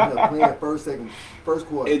everybody playing first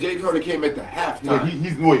quarter. And James Harden came at the halftime.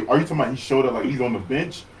 Yeah, wait. Are you talking about he showed up like he's on the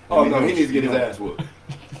bench? Oh no, he needs to get his ass whooped.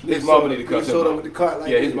 His mama need to cuss him out. With the cart like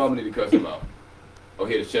his mama need to cuss him out. Oh,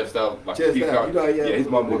 he had his chest out like chest out. His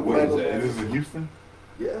mama need to whip his ass. This is in Houston?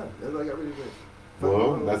 Yeah, that's like I really did.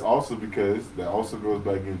 Well, that's also because that also goes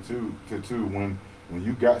back into when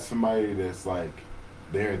you got somebody that's like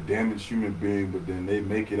they're a damaged human being, but then they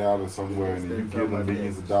make it out of somewhere and then you give them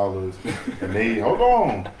millions of dollars and they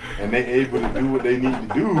and they able to do what they need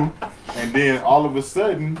to do, and then all of a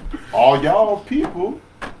sudden all y'all people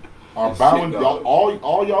are bowing.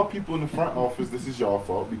 All y'all people in the front office, this is y'all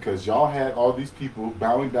fault because y'all had all these people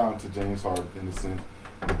bowing down to James Harden in the sense,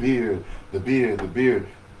 the beard.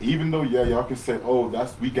 Even though y'all can say, oh,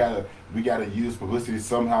 we gotta use publicity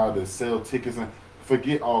somehow to sell tickets, and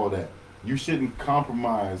forget all that. You shouldn't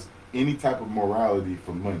compromise any type of morality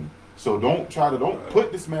for money. So don't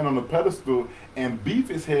put this man on a pedestal and beef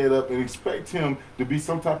his head up and expect him to be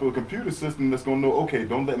some type of computer system that's gonna know, okay,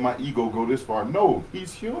 don't let my ego go this far. No,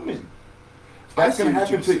 he's human. That's gonna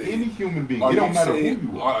happen to any human being. It don't matter who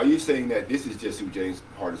you are. Are you saying that this is just who James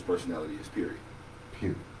Harden's personality is? Period.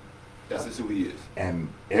 That's just who he is. And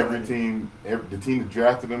the team that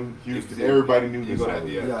drafted him, Houston, everybody knew this. He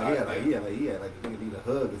had like a nigga need a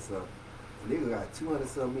hug or something. The nigga got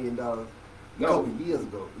 $200-some million a couple years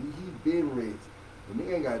ago. He been rich. The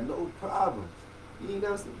nigga ain't got no problems. He ain't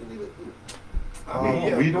never seen the nigga.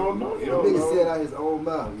 We don't know. The nigga said out his own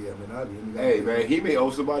mouth. Yeah, man. Hey, man, he may owe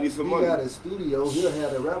somebody some money. He got a studio. He'll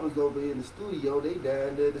have the rappers over in the studio. They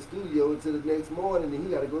down there in the studio until the next morning, and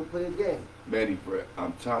he got to go play a game. Manny, Fred,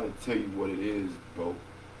 I'm trying to tell you what it is, bro.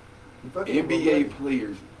 NBA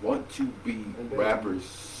players want to be rappers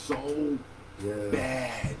so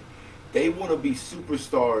bad. They want to be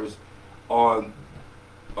superstars on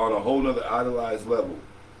a whole nother idolized level.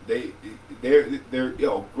 They're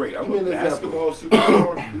great. I'm a basketball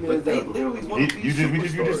superstar, but they literally want to be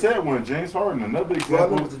superstars. You just said one, James Harden. Another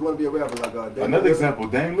example. Just want to be a rapper like another example,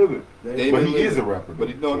 Dame Lillard. But he is a rapper.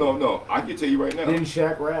 But no. I can tell you right now. Didn't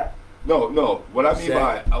Shaq rap? No. What I mean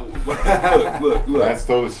by look. That's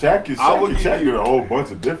so Shaq did a whole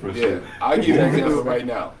bunch of different shit. I'll give you an example right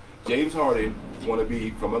now. James Harden want to be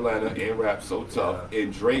from Atlanta and rap so tough,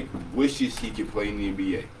 and Drake wishes he could play in the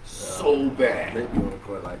NBA so bad. Drake be on the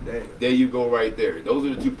court like that. There you go, right there. Those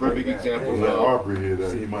are the two perfect examples. Let Aubrey hear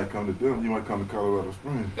that. He might come to them. He might come to Colorado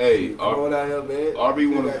Springs. Hey, Aubrey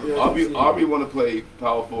want to play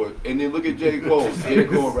power forward, and then look at J. Cole,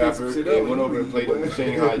 rapper, and went over and played with the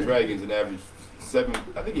Shanghai Dragons and averaged 7.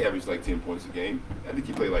 I think he averaged like 10 points a game. I think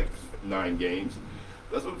he played like 9 games.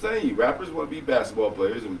 That's what I'm saying. Rappers want to be basketball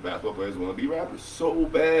players, and basketball players want to be rappers so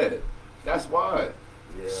bad. That's why.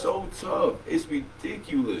 Yeah. So tough. It's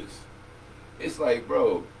ridiculous. It's like,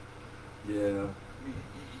 bro. Yeah.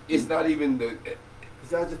 It's not even the.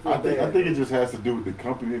 I think it just has to do with the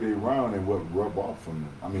company they run and what rub off from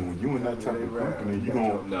them. I mean, when you in that type of company, you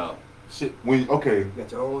don't. No. Shit. You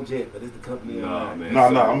got your own jet, but it's the company. No, man. No.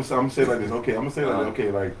 I'm gonna say like this. Okay, I'm gonna say like this.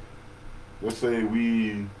 Okay, like let's say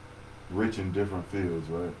we rich in different fields,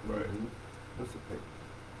 right? Right.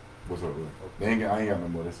 What's up, bro? I ain't got no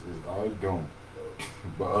more. It's all gone.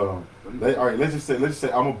 But all right. Let's just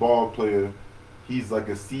say I'm a ball player. He's like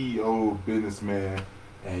a CEO businessman,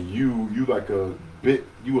 and you like a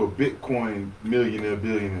Bitcoin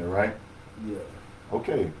billionaire, right? Yeah.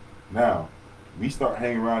 Okay. Now we start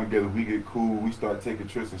hanging around together. We get cool. We start taking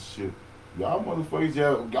trips and shit. Y'all motherfuckers,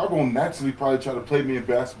 y'all gonna naturally probably try to play me in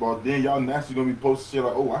basketball. Then y'all naturally gonna be posting shit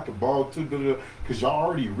like, oh, I can ball too, because y'all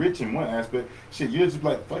already rich in one aspect. Shit, you're just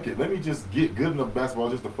like, fuck it, let me just get good enough basketball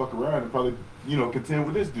just to fuck around and probably, contend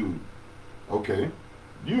with this dude. Okay,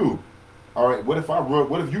 all right. What if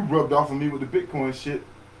you rubbed off on me with the Bitcoin shit,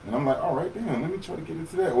 and I'm like, all right, damn, let me try to get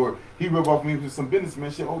into that. Or he rubbed off on me with some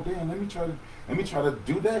businessman shit. Oh, damn, let me try to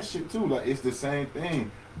do that shit too. Like it's the same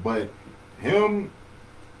thing, but him.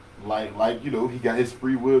 Like he got his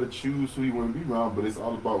free will to choose who he want to be around, but it's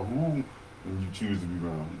all about who you choose to be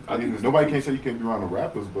around. I think nobody can say you can't be around the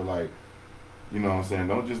rappers, but like You know what I'm saying?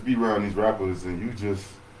 Don't just be around these rappers and you just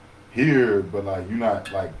hear, but like you're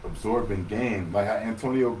not like absorbing game. Like how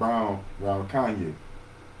Antonio Brown around Kanye,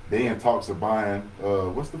 they in talks of buying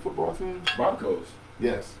what's the football team? Broncos.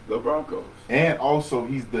 Yes, the Broncos. And also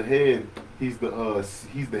he's the head. He's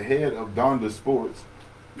the head of Donda Sports.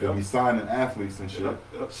 Yep. He's signing athletes and shit.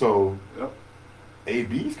 Yep. So. Yep.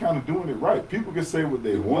 AB's kind of doing it right. People can say what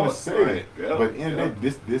they want to say, right. But in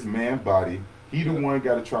this man body, he the one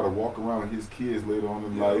got to try to walk around with his kids later on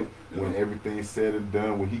in life when everything's said and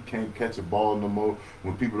done, when he can't catch a ball no more,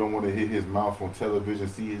 when people don't want to hit his mouth on television,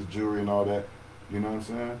 see his jewelry and all that. You know what I'm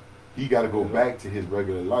saying? He got to go back to his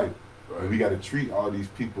regular life. Right. And we got to treat all these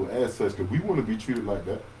people as such because we want to be treated like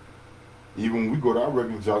that. Even when we go to our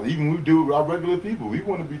regular jobs, even when we do with our regular people, we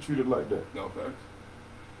want to be treated like that. No facts.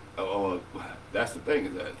 That's the thing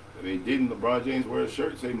is that, I mean, didn't LeBron James wear a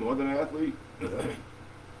shirt say more than an athlete?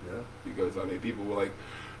 Yeah. Because, I mean, people were like,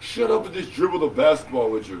 shut up and just dribble the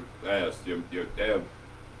basketball with your ass. Your damn,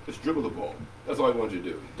 just dribble the ball. That's all I want you to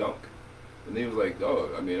do, dunk. And he was like,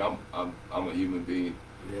 oh, I mean, I'm a human being.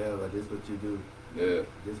 Yeah, but this what you do. Yeah.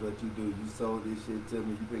 This what you do. You sold this shit to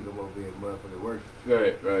me. You think I'm over here motherfucking work.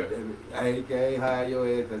 Right. I ain't hire your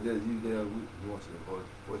ass because you there. We want you to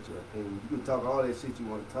what's your opinion. You can talk all that shit you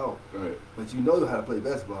want to talk. Right. But you know how to play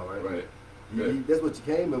basketball, right? Right. That's what you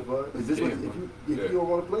came in for. Is this what, if you don't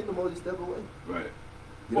want to play no more, just step away. Right.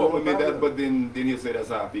 Well, I mean that, but then he'll say that's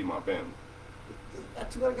how I feed my family.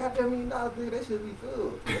 That's $200 goddamn million, dude. That should be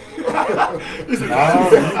filled.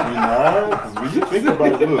 Nah, when you think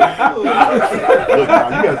about it, look, now you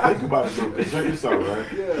gotta think about it, though. Check this out, right?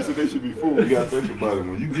 Yeah. So they should be fooled. You gotta think about it.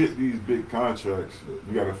 When you get these big contracts,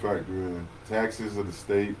 you gotta factor in taxes of the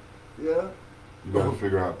state. Yeah. You gotta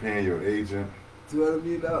figure out paying your agent. $200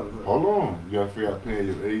 million. Hold on. You gotta figure out paying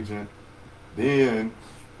your agent. Then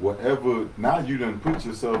whatever, now you done put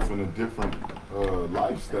yourself in a different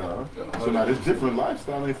lifestyle. So now this different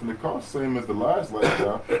lifestyle ain't finna cost the same as the last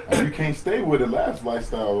lifestyle. And you can't stay where the last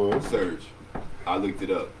lifestyle was. Surge. I looked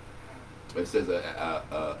it up. It says it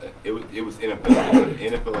was NFL.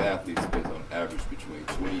 NFL athletes spend on average between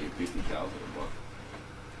 $20,000 and $50,000 a month,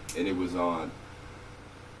 and it was on.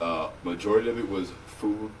 Majority of it was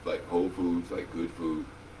food, like whole foods, like good food,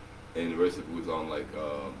 and the rest of it was on what's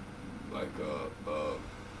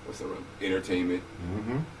that one? Entertainment,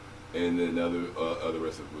 and then other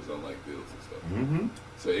rest of it was on like bills and stuff.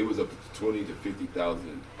 So it was up to $20,000 to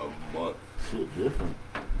 $50,000 a month. Shit different.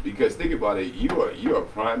 Because think about it, you're a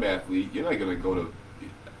prime athlete. You're not gonna go to.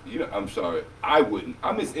 I'm sorry, I wouldn't.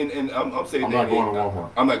 I'm saying I'm not going to Walmart.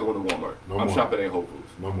 I'm not going to Walmart. No I'm more. shopping at Whole Foods.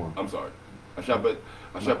 No more. I'm sorry. I shop at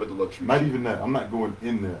the luxury. Not even that. I'm not going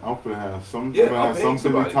in there. I'm gonna have some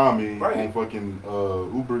Billy Tommy on fucking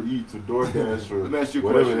Uber Eats or DoorDash or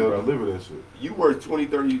whatever they'll deliver that shit. You worth 20,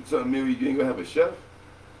 30 something million. You ain't gonna have a chef.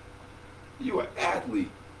 You an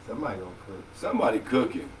athlete. Somebody gonna cook. Somebody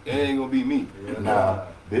cooking. It ain't gonna be me. Yeah, nah,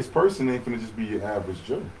 this person ain't gonna just be your average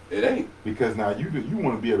Joe. It ain't. Because now you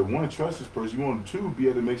want to be able to, one, trust this person. You want to, two, be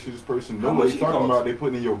able to make sure this person knows what they're talking about. They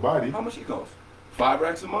putting in your body. How much he cost? 5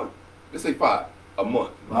 racks a month. Let's say 5 a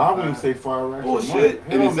month. No, I wouldn't say 5 racks. Bullshit.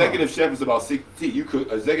 An executive chef is about 60. You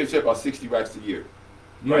could executive chef about 60 racks a year.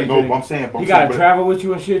 Right? No, but I'm saying. You gotta travel with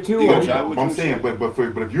you and shit too. I'm saying, but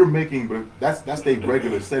if you're making, that's their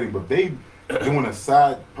regular setting. But they doing a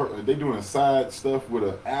side stuff with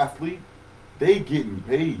an athlete. They getting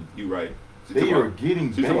paid. You right. So they are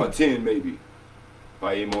getting paid. So about 10 maybe.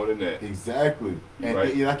 Probably more than that. Exactly. And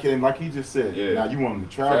right. like he just said. Yeah. Now you want them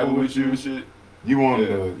to travel with you. Shit. You want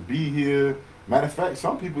them to be here. Matter of fact,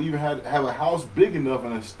 some people even have a house big enough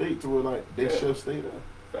in a state to where like they chef stay there.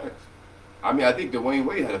 Facts. I mean, I think Dwayne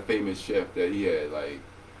Wade had a famous chef that he had like.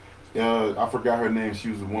 I forgot her name. She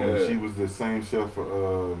was a woman. Yeah. She was the same chef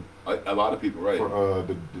for a lot of people, right? For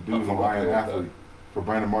the dudes on Iron Athlete. For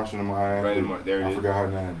Brandon Marshall and Iron Athlete. There it is. I forgot her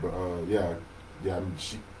name, but yeah. I mean,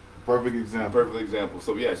 she perfect example. Perfect example.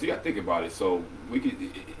 So yeah, so you got to think about it. So we could.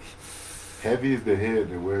 Heavy is the head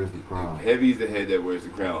that wears the crown. Heavy is the head that wears the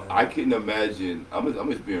crown. I couldn't imagine. I'm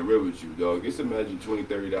just being real with you, dog. Just imagine $20,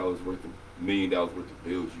 $30 worth of $1 million worth of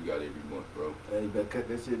bills you got every month, bro. Hey, you better cut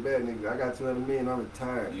that shit back, nigga. I got $200 million. I'm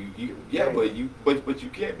retired. But you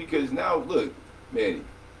can't because now look, Manny,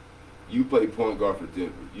 you play point guard for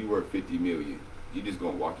Denver. You worth $50 million. You just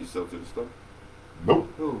gonna walk yourself to the store?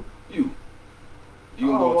 Nope. Who? You. You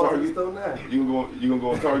gonna go on Target? You gonna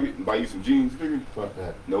go on Target and buy you some jeans, nigga? Fuck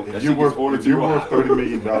that. Nope. If you're worth $30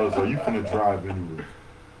 million, are you finna drive anywhere?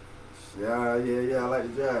 Yeah. I like to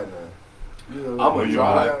drive now. You know, I'm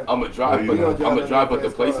gonna drive, but the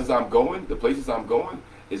places I'm going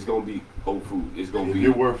is gonna be Whole Foods. It's gonna if be.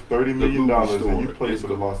 You're worth $30 million and you play it's for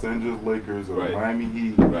the Los Angeles Lakers or right. the Miami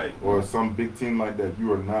Heat or some big team like that.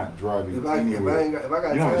 You are not driving anywhere. If I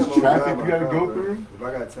got you know time, how much traffic you gotta go through. If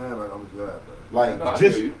I got time, I'm gonna drive. Like no,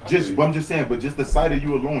 I'm just saying, but just the sight of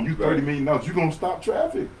you alone, you $30 million, you gonna stop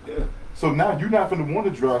traffic. Yeah. So now you're not gonna want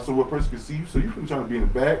to drive so a person can see you. So you're trying to be in the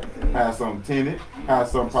back, have something tinted, have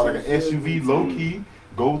something probably like an SUV, low key,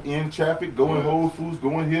 go in traffic, go in Whole Foods,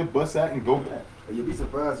 go in here, bust out, and go back. You'll be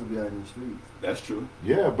surprised when we out in the streets. That's true.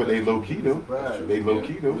 Yeah, but they low key though. They low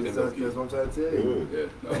key though. That's what I'm trying to tell you. Yeah,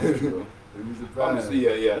 no, that's true.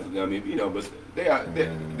 Honestly, yeah. I mean, you know, but they are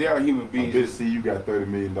human beings. I bet see you got $30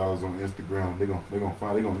 million on Instagram. They're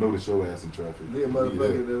gonna notice your ass in traffic. Me and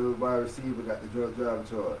motherfucker, the wide receiver got the drug driving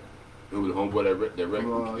charge. It was the homeboy that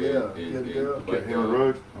record. Yeah.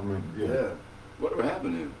 Ruggs. I mean, yeah. Whatever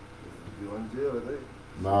happened to him? He's in jail, I think.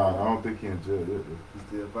 Nah, I don't think he's in jail yet. He's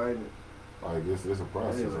still fighting it. Like it's a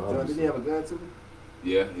process. Did he have a gun too?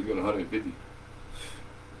 Yeah, he's got 150.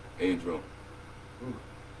 And drunk.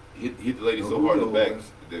 He hit the lady so hard in the back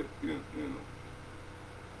that you know.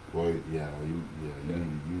 Well, you need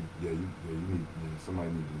somebody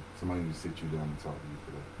need to sit you down and talk to you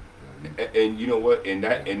for that. And you know what? And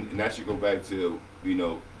that should go back to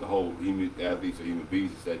the whole human athletes or human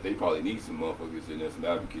beings is that they probably need some motherfuckers in there, some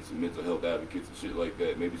advocates, some mental health advocates and shit like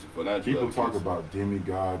that. Maybe some financial. People advocates. talk about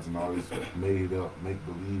demigods and all this made up, make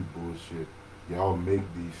believe bullshit. Y'all make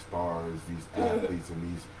these stars, these athletes, and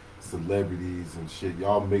these celebrities and shit.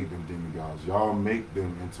 Y'all make them demigods. Y'all make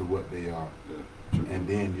them into what they are. And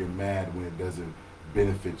then you're mad when it doesn't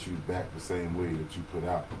benefit you back the same way that you put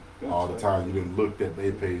out all the time. You didn't look at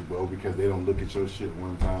their page, bro, because they don't look at your shit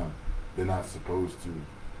one time. They're not supposed to.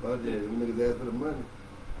 Well, yeah, we niggas ask for the money.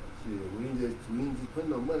 Shit, we ain't just putting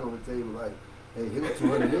no money on the table like, hey, here's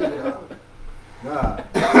 $200 million. Nah,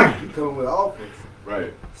 you come with offers.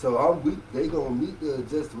 Right. So they gonna meet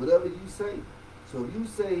just whatever you say. So if you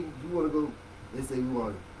say you wanna go, they say we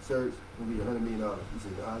want to search, it'll be $100 million. You say,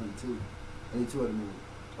 no, I need two. I need $200 million.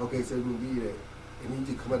 Okay, so we're gonna give you that. And then you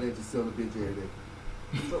just come out there and just sell the bitch every day.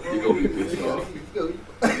 You gonna be pissed off.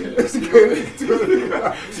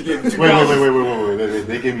 Wait.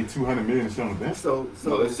 They gave me $200 million to sell the bench. So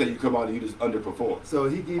let's say you come out and you just underperform. So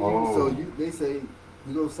he give you. They say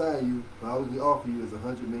we gonna sign you. But all we offer you is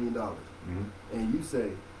 $100 million. And you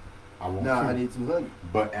say, I need 200.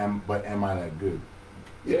 But am I that good?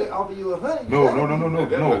 If they offer you 100. No.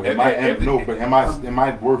 Am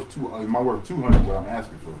I worth 200? Am I worth 200? What I'm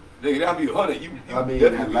asking for? Nigga, that'll be 100. I mean,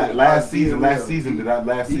 last season did I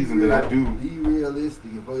do? Be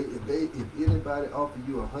realistic. If anybody offer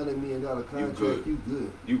you $100 million contract, you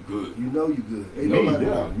good. You good. You know you good.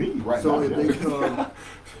 Me right so now. So if they come,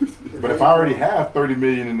 but if I already have $30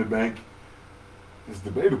 million in the bank, it's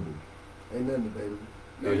debatable. Ain't nothing debatable.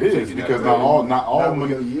 It is because not all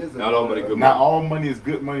money is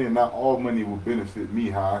good money, and not all money will benefit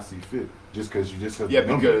me how I see fit. Just because you just have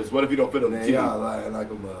because what if you don't fit on the team?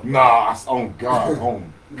 Like a nah, on God,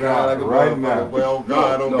 right now. On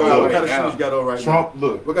God. What kind of shoes you got on right now? Trump,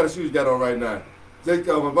 look. What kind of shoes you got on right now? What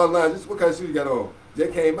kind of shoes you got on? They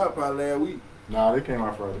came out probably last week. Nah, they came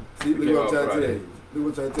out Friday. See, look what I'm trying to tell you.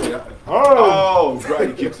 Look what I'm trying to tell you. Oh,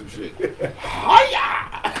 karate kick some shit.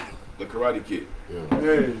 Hiya! The Karate Kid. Yeah.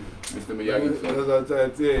 Hey, Mr. Miyagi. That's what I'm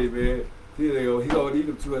trying to tell you, man. He gonna need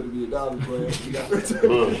them $200 million, bro.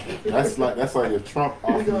 Look, that's like if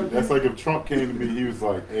Trump came to me, he was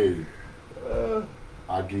like, "Hey,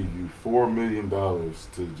 I give you $4 million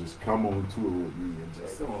to just come on tour with me and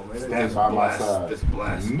just stand by my side." That's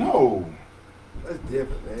blast. No. That's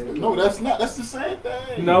different, man. No, that's not. That's the same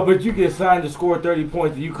thing. No, but you get signed to score 30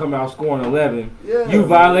 points and you come out scoring 11. Yeah, you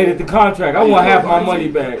violated the contract. I want half my money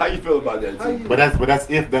back. How you feel about that, T? But that's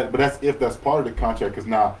if that's part of the contract. Because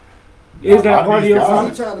now, is that part of your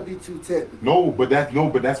contract? I'm trying to be too technical. No, but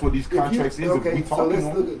that's what these contracts is. Okay, so let's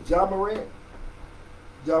look at John Morant.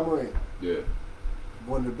 Yeah.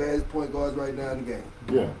 One of the best point guards right now in the game.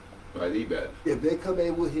 Yeah. Right, he bad. If they come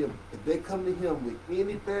in with him, if they come to him with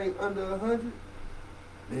anything under 100.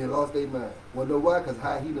 They lost their mind. Well, know why? Because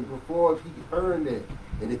how he done performed, he earned that.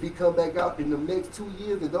 And if he come back out in the next 2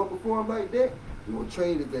 years and don't perform like that, we gonna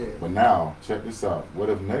trade his ass. But now, check this out. What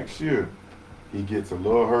if next year he gets a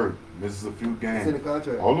little hurt, misses a few games? It's in the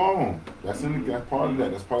contract. Hold on. That's part of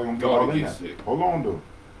that. That's probably gonna be all in that. Hold on though.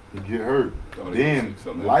 He get hurt. Then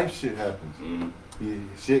life shit happens.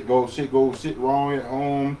 Shit wrong at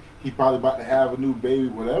home. He probably about to have a new baby,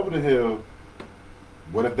 whatever the hell.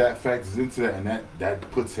 What if that factors into that, and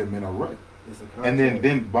that puts him in a rut? And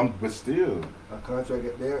but still, a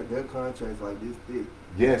contract. Their contracts like this thick.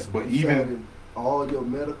 Yes, but all your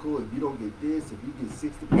medical, if you don't get this, if you get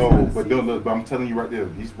 60%. No, but look, but I'm telling you right there,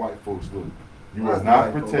 these white folks, look, you are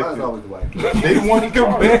not protected. Why is always the white folks? They the one to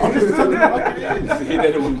come back. I'm just telling you like it is.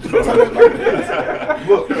 They the one to come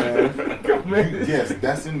Look, man. Yes,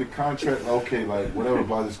 that's in the contract. Okay, like whatever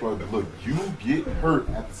by this club. Look, you get hurt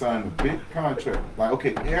after signing a big contract. Like,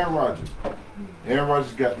 okay, Aaron Rodgers. Aaron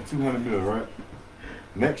Rodgers got the $200 million, right?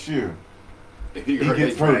 Next year. If he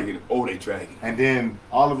gets hurt, they drag him. And then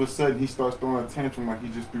all of a sudden he starts throwing a tantrum like he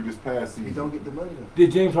just threw this past season. He don't get the money though.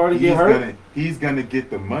 Did James Harden get hurt? He's gonna get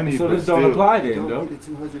the money. So this don't apply then, though.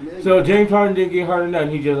 So James Harden didn't get hurt enough.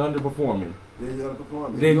 He's just underperforming. Then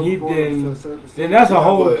that's a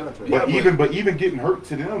whole. But even getting hurt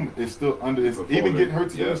to them is still under. Even getting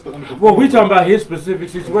hurt to them is still under. Well, we talking about his specific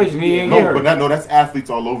situation. He ain't get hurt. But that's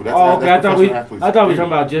athletes all over. That's okay. I thought we were talking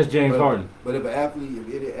about just James Harden. But if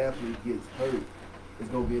any athlete gets hurt, it's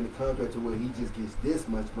gonna be in the contract to where he just gets this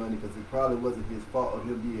much money because it probably wasn't his fault of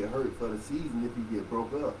him being hurt for the season if he get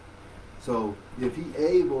broke up. So if he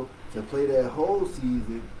able to play that whole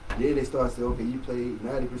season, then they start saying, okay, you played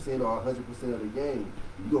 90% or 100% of the game.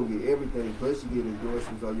 You're going to get everything. Plus you get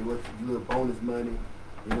endorsements or your little bonus money,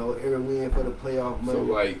 every win for the playoff money. So,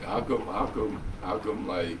 like, how come,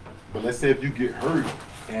 like... But let's say if you get hurt,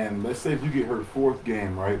 and let's say if you get hurt fourth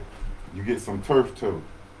game, right, you get some turf toe.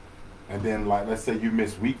 And then, like, let's say you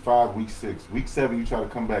miss week 5, week 6. Week 7, you try to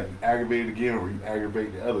come back. You aggravate it again or you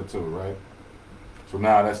aggravate the other toe, right? So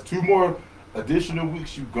now that's 2 more additional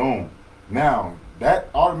weeks you gone. Now, that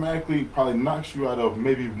automatically probably knocks you out of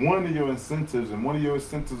maybe one of your incentives, and one of your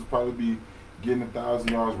incentives will probably be getting 1,000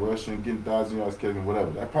 yards rushing, getting 1,000 yards catching, whatever.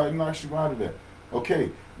 That probably knocks you out of that.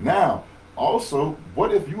 Okay, now, also,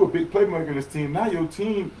 what if you a big playmaker in this team? Now your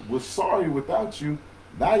team was sorry without you.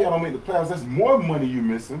 Now y'all don't make the playoffs. That's more money you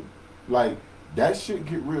missing. Like, that shit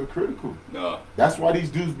get real critical. No. That's why these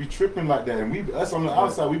dudes be tripping like that. And us on the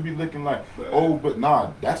outside, we be looking like, but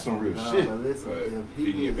nah, that's some real shit. But listen, if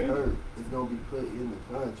he gets hurt, it's going to be put in the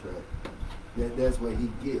contract. That's where he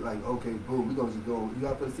get like, okay, boom, we're going to just go, you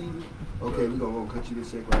out for the season? Okay, we're going to cut you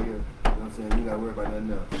this check right here. You know what I'm saying? You got to worry about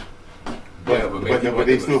nothing else. But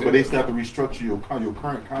they still have to restructure your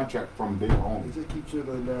current contract from their own. It just keep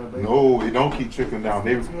trickling down, baby. No, it don't keep trickling down.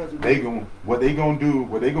 What they gonna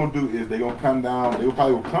do is they gonna come down. They will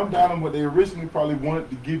probably come down on what they originally probably wanted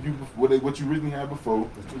to give you, what you originally had before.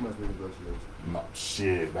 It's too much negotiation. No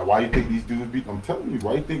shit. Now, why you think these dudes be? I'm telling you,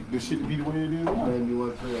 why you think this shit be the way it is now? Man,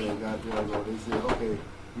 one player that got there, they said, okay,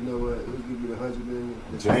 you know what? We'll give you the $100 million.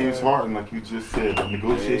 James Harden, like you just said, the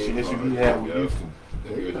negotiation issue he had with Houston.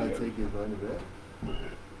 They can't take his money back.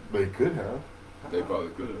 They could have. They probably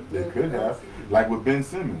could have. They could have. Like with Ben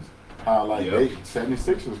Simmons. How they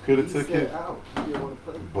 76ers could have took it. Out. He didn't want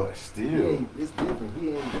to play. But still. It's different. He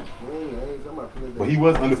ain't talking about playing. But he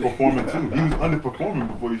was underperforming too. He was underperforming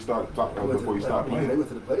before he stopped playing. They went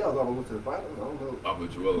to the playoffs, I went to the finals. I don't know. I'm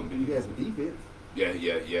with Joel Embiid. He had some defense. Yeah.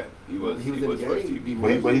 He was first team.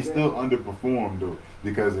 But he still underperformed though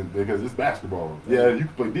because it's basketball. Yeah, you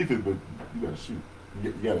can play defense, but you gotta shoot.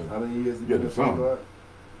 You gotta. How many years? You gotta do something.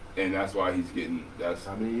 And that's why he's getting. That's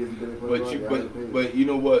how many years he been playing. But you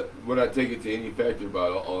know what? When I take it to any factor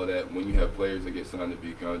about all of that, when you have players that get signed to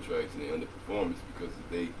big contracts and they underperform, it's because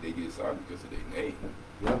they get signed because of their name.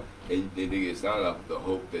 Yeah. And they get signed off the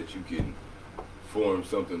hope that you can form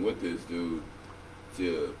something with this dude.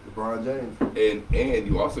 To LeBron James. And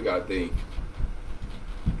you also got to think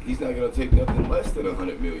he's not going to take nothing less than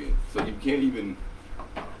 $100 million. So you can't even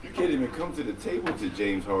come to the table to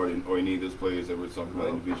James Harden or any of those players that we're talking about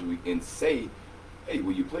individually and say, hey,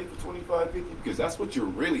 will you play for $25, $50? Because that's what you're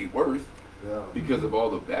really worth. Yeah. Because of all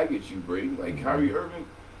the baggage you bring, like Kyrie Irving.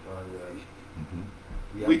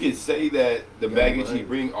 Yeah. We can say that the baggage he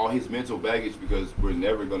brings, all his mental baggage, because we're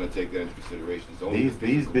never going to take that into consideration.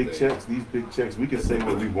 These big checks, we can say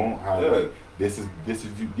what we want. How like, this is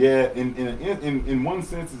you. Yeah, in one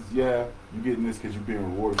sense, it's you're getting this because you're being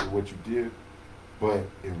rewarded for what you did, but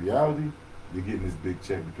in reality, you're getting this big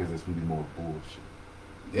check because it's really more bullshit.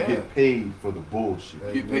 You get paid for the bullshit.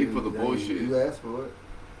 You get paid for the bullshit. You asked for it.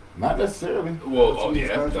 Not necessarily. Well,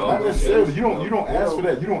 not necessarily. You don't ask for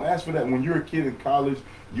that. You don't ask for that when you're a kid in college.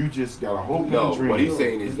 You just got a whole bunch of dreams. What he's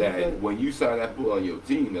saying is that when you sign that fool on your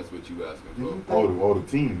team, that's what you asking for. The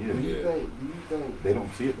team, yeah. Do you think they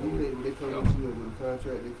don't see it? When they come with you with a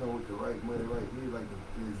contract, they come with the right money right here, like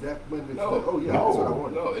the exact money. That's that's what I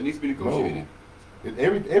want. No, it needs to be negotiated.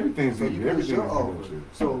 Everything's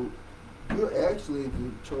So you're actually in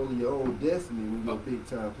control of your own destiny when you're a big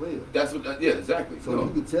time player. That's what. Yeah, exactly. So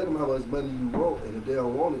you can tell them how much money you want, and if they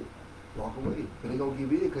don't want it, walk away. But they gonna give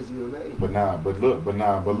in because you're a name. But look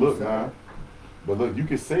now. But look, you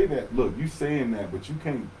can say that. Look, you saying that, but you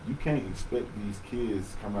can't expect these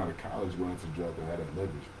kids coming out of college going to the draft to have that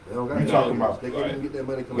leverage. They don't got you talking about? They can't even get that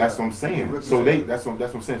money coming That's out. what I'm saying. So that's what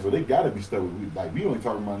I'm saying. So they got to be stuck with. Like we only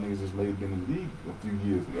talking about niggas that's maybe been in the league a few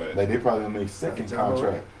years. Right. Like they probably gonna make second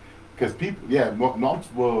contract. Because people,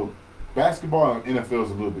 well, basketball and NFL is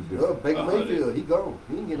a little bit different. Baker Mayfield, he gone.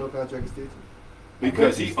 He didn't get no contract extension.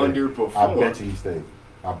 Because he underperformed. I bet you he stayed.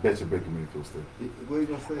 I bet you Baker Mayfield stayed. What are you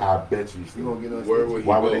gonna say? I bet you he stayed. You gonna get no extension.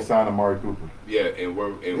 Why would they sign Amari Cooper? Yeah, and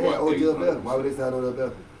Odell Beckham. Why would they sign Odell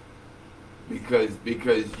Beckham?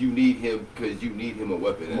 Because you need him. Because you need him a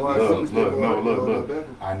weapon. Look.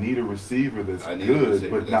 I need a receiver that's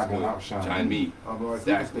good, but not gonna outshine me.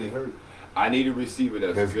 Exactly. I need a receiver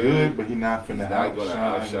that's good, but he's not gonna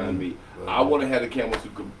outshine me. I want to have the Camel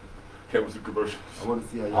Soup commercials. I want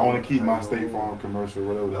to see. I want to keep my State Farm commercial,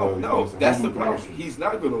 whatever. No, that's the problem. He's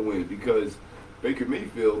not gonna win because Baker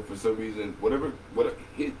Mayfield, for some reason, whatever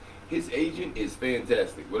his agent is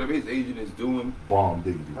fantastic. Whatever his agent is doing, bomb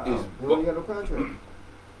diggity. He don't got no contract.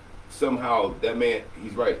 Somehow that man,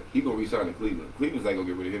 he's right. He gonna resign in Cleveland. Cleveland's not gonna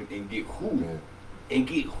get rid of him and get who? Yeah. And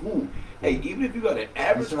get who? Hey, even if you got an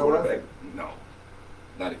average quarterback, no,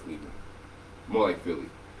 not in Cleveland. More like Philly.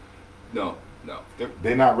 No.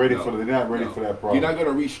 They're not ready for that problem. You're not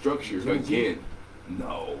gonna restructure again.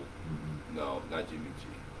 No, not Jimmy G.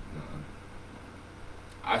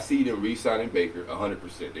 I see them re-signing Baker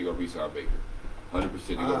 100%. They're gonna re-sign Baker. 100%.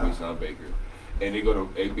 They're gonna re-sign Baker, and they're gonna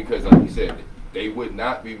because like you said, they would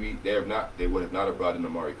not be. They would have not brought in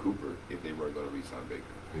Amari Cooper if they weren't gonna re-sign Baker.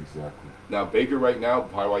 Exactly. Now Baker right now,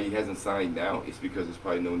 probably why he hasn't signed now is because there's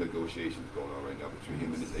probably no negotiations going on right now between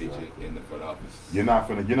him and his agent in the front office. You're not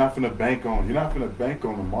finna bank on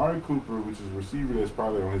Amari Cooper, which is a receiver that's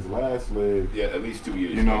probably on his last leg. Yeah, at least 2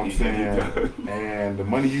 years. You know what I'm saying? And the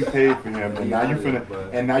money you paid for him, and now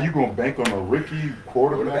you're gonna bank on a rookie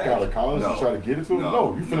quarterback out of college to try to get it to him?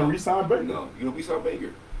 No, you finna re-sign Baker. No, you're gonna re-sign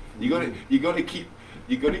Baker. You're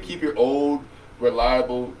gonna keep your old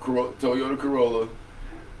reliable Toyota Corolla.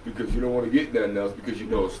 Because you don't want to get nothing else because you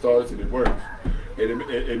know it starts and it works. And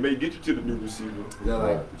it may get you to the new receiver. Is that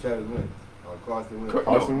like Travis Wentz or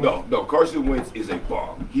Carson Wentz? No. Carson Wentz is a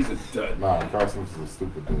bomb. He's a dud. Nah, Carson Wentz is a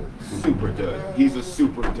stupid dud. Super dud. He's a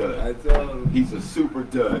super dud. He's a super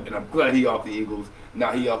dud. And I'm glad he off the Eagles.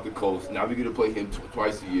 Now he off the Colts. Now we're going to play him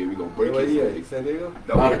twice a year. We're going to break his legs. San Diego?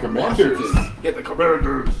 No, the Commanders. Yeah, the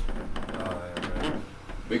Commanders.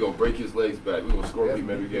 We're going to break his legs back. We're going to score him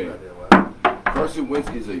every game. Carson Wentz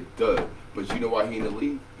is a dud, but you know why he in the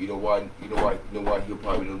league? You know why he'll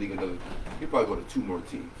probably in the league another. He'll probably go to 2 more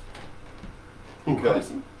teams.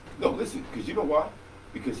 Because because you know why?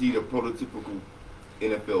 Because he's a prototypical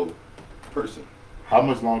NFL person. How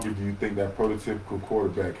much longer do you think that prototypical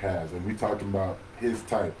quarterback has? And we talking about his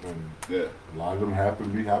type, and a lot of them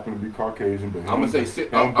happen to be Caucasian. But I'm gonna say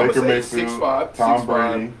 6'5", Tom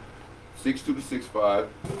Brady, 6'2" to 6'5",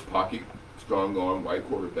 pocket. Strong arm, white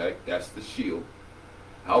quarterback. That's the shield.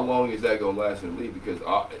 How long is that going to last in the league? Because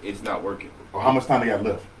it's not working. Well, how much time they got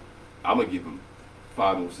left? I'm going to give him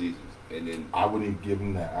 5 more seasons. And then I wouldn't give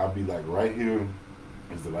him that. I'd be like, right here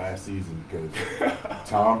is the last season because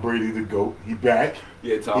Tom Brady, the GOAT, he back.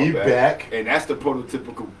 Yeah, Tom back. And that's the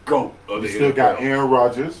prototypical GOAT of the NFL. Still got Aaron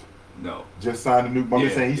Rodgers. No. Just signed a new, I'm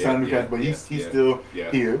just saying he signed a new contract, but he's still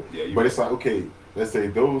here. Yeah, but it's like, okay, let's say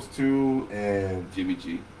those two and Jimmy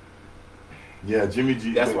G. Yeah, Jimmy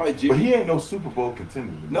G. That's why Jimmy. But he ain't no Super Bowl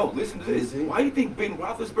contender. No, listen to this. Why do you think Ben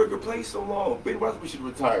Roethlisberger played so long? Ben Roethlisberger should have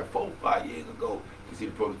retired 4-5 years ago because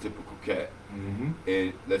he's the prototypical cat. Mm-hmm.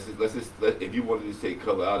 And let's just if you wanted to take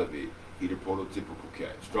color out of it, he's the prototypical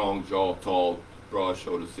cat. Strong jaw, tall, broad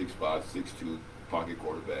shoulder, 6'5", 6'2", pocket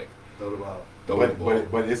quarterback. Throw the ball.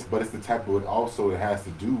 But it's the type of it also it has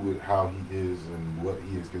to do with how he is and what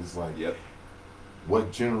he is because it's like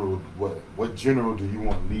what general do you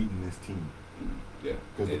want leading this team? Yeah,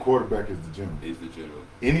 because the quarterback is the general. Is the general.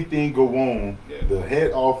 Anything go on, the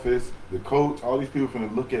head office, the coach, all these people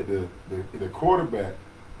finna look at the quarterback,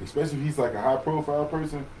 especially if he's like a high profile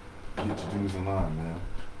person. Get your dudes in line, man.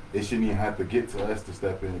 They shouldn't even have to get to us to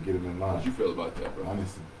step in and get them in line. What you feel about that, bro?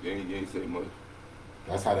 Honestly, you ain't saying much.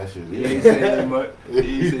 That's how that shit is. You ain't saying much. You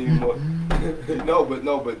ain't saying much.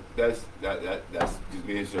 No, but that's just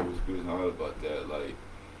being sure was good hard about that. Like,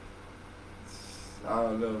 I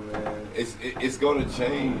don't know, man. It's gonna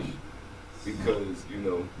change because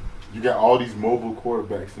you got all these mobile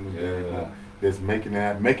quarterbacks in the game now that's making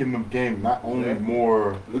the game not only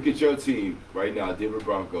more. Look at your team right now, Denver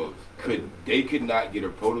Broncos. Could not get a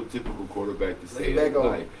prototypical quarterback to stay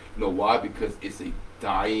alive. You know why? Because it's a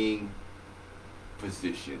dying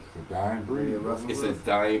position. It's a dying breed. It's a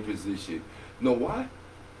dying position. Know why?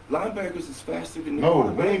 Linebackers is faster than the No,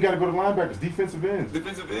 we ain't got to go to linebackers. Defensive ends.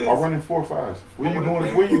 Defensive ends are running 4.5s. Where you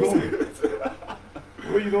going? Where you going?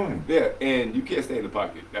 Where you going? Yeah, and you can't stay in the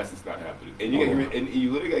pocket. That's just not happening. And you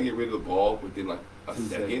you literally gotta get rid of the ball within like a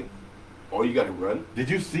second. Or you gotta run. Did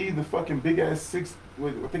you see the fucking big ass I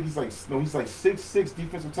think he's like 6'6"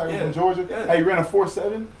 defensive tackle from Georgia. Yeah. Hey, he ran a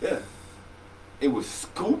 4.7. Yeah. It was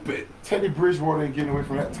scooping. Teddy Bridgewater ain't getting away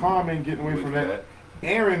from that. Tom ain't getting away from that.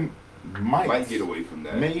 Aaron might get away from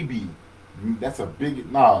that. Maybe. That's a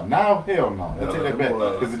big now hell no. I take that back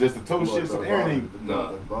because it's just the toe shit. So Aaron ain't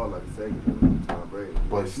ball like a second Tom Brady.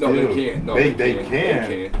 But still, they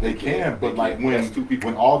can. But like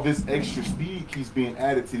when all this extra speed keeps being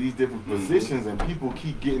added to these different positions and people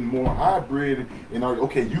keep getting more hybrid and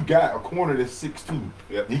okay, you got a corner that's 6'2".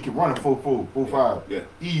 Yep. He can run a 4.4, 4.5. Yeah.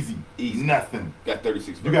 Easy. Nothing. Got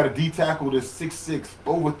 36. You got a D tackle that's 6'6",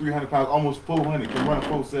 over 300 pounds, almost 400, can run a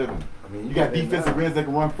 4.7. I mean, you got defensive ends that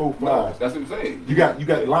can run 4.5s. No, that's what I'm saying. You got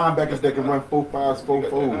linebackers that can run 4.5s,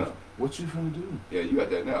 4.4s. What you finna do? Yeah, you got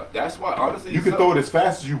that now. That's why, honestly, you can throw it as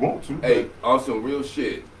fast as you want to. Hey, on some real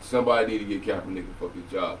shit, somebody need to get Kaepernick a fucking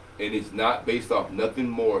job, and it's not based off nothing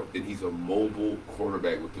more than he's a mobile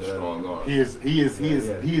quarterback with a strong arm. He is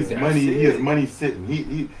money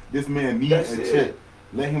sitting. This man needs a check.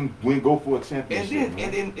 Let him go for a championship.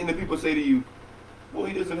 And then the people say to you, well,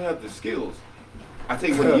 he doesn't have the skills. I tell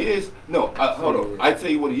you what he is. No, hold on. I tell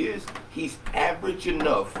you what he is. He's average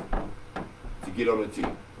enough to get on the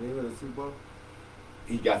team. He went to the Super Bowl?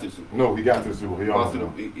 He got to the Super Bowl. No, he got to the Super Bowl.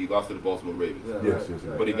 He lost to the Baltimore Ravens. Yeah, yes.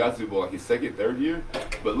 But he got to the Super Bowl like his second, third year.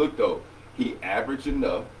 But look though, he averaged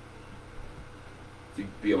enough to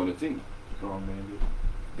be on the team.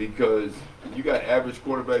 Because you got average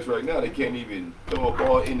quarterbacks right now, they can't even throw a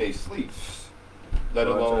ball in their sleep. Let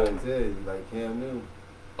alone. I'm trying to tell you, like Cam Newton.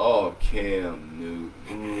 Oh, Cam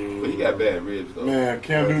Newton. But he got bad ribs, though. Man,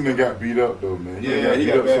 Cam Newton got beat up, though, man. He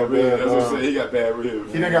got bad ribs. That's what I'm saying. He got bad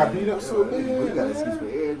ribs. He done got beat up so bad. We got excuse for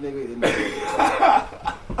every nigga in there.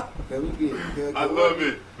 Can we get? I love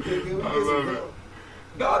it. I love it.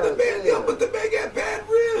 No, the man got bad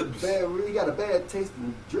ribs. He got a bad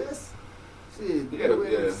tasting dress. Shit, he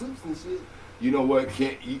wearing suits and shit. You know what?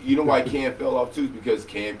 You know why Cam fell off too? Is because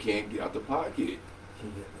Cam can't get out the pocket.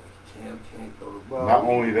 Cam can't throw the ball. Not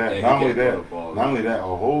only that, a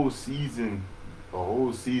whole season,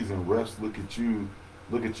 refs look at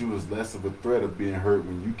you as less of a threat of being hurt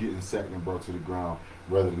when you getting sacked and brought to the ground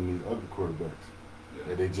rather than these other quarterbacks.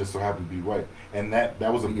 Yeah. They just so happen to be white, and that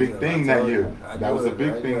was a big thing that year. That was a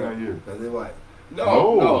big thing that year. Because they're white.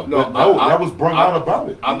 No, that was brought out about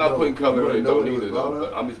it. I'm not putting color in it, don't either, though.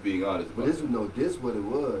 But I'm just being honest. But this what it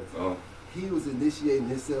was. He was initiating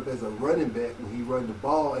himself as a running back when he run the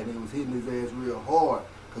ball, and they was hitting his ass real hard.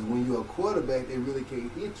 Because when you're a quarterback, they really can't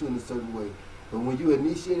hit you in a certain way. But when you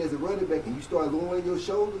initiate as a running back and you start lowering your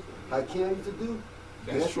shoulders, like Cam used to do,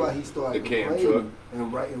 that's why he started complaining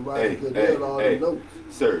and writing all the notes.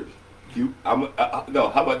 Serge,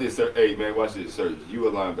 no, how about this, sir? Hey, man, watch this, Serge. You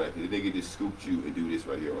a linebacker. The nigga just scooped you and do this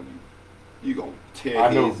right here on you. You gonna tear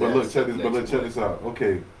I know, but look, check this out.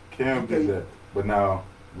 Okay, Cam did that, but now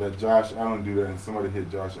let Josh Allen do that and somebody hit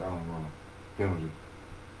Josh Allen wrong. Penalty.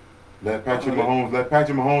 Let Patrick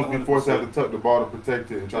Mahomes be forced to have to tuck the ball to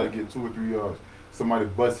protect it and try to get 2 or 3 yards. Somebody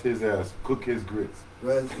bust his ass, cook his grits.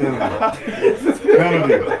 Penalty,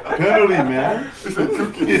 man.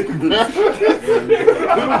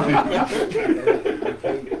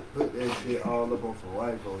 Put that shit all up on some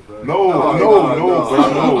white folks, bro. No.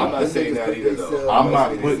 I'm not saying that either, though. I'm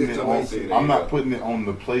not putting it on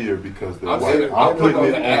the player because they're white. I'm putting it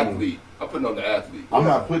on the athlete. I'm putting it on the athlete.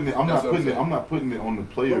 I'm not putting it on the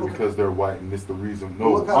player because they're white and it's the reason.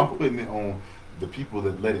 No, I'm putting it on the people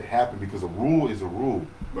that let it happen because a rule is a rule.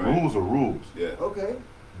 Right. Rules are rules. Yeah. Okay.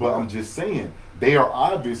 But I'm just saying, they are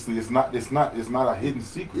obviously it's not a hidden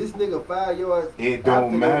secret. This nigga 5 yards. It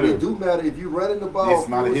don't matter. It do matter if you running the ball. It's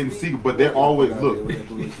not a hidden secret, but they're always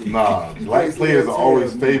black players are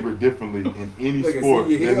always favored differently in any sport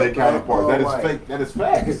than their counterparts. That is fake. That is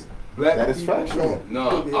facts. That is factual.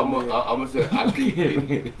 No, I'm gonna say I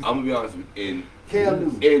think I'm gonna be honest with you.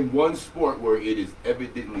 In one sport where it is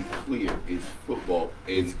evidently clear is football,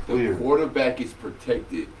 and the quarterback is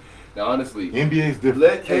protected. Now, honestly, NBA is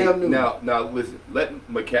different. Now listen. Let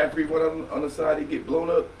McCaffrey run on the side and get blown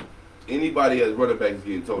up. Anybody as running back is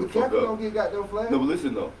getting told to fuck up. Don't get goddamn flag. No, but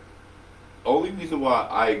listen though. Only reason why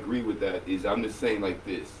I agree with that is I'm just saying like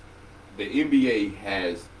this. The NBA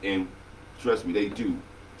has, and trust me, they do,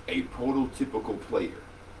 a prototypical player.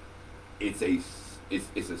 It's a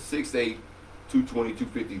 6'8", 220,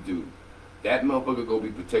 250 dude. that motherfucker gonna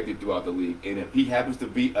be protected throughout the league. And if he happens to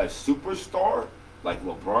be a superstar like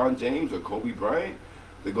LeBron James or Kobe Bryant,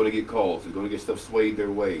 they're gonna get calls. They're gonna get stuff swayed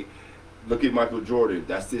their way. Look at Michael Jordan.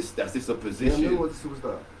 That's just a position. Cam Newton was a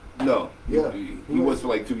superstar. No, yeah, he was for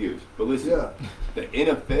like 2 years. But listen, the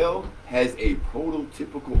NFL has a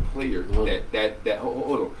prototypical player that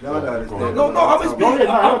hold on. No, I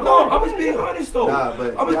was being honest though.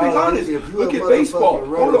 I was being honest. Look at baseball.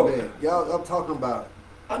 Hold on. Y'all, I'm talking about.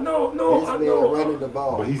 I know. Running the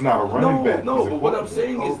ball. But he's not a running back. No, but what I'm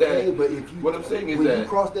saying is that. But if you, what I'm saying is when that you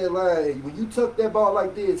cross that line, when you tuck that ball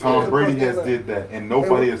like this, Tom Brady has did that, and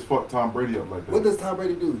nobody has fucked Tom Brady up like that. What does Tom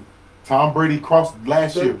Brady do? Tom Brady crossed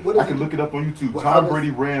last year. I can look it up on YouTube. Tom Brady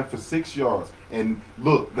ran for 6 yards, and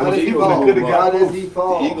look, how does he fall? How does he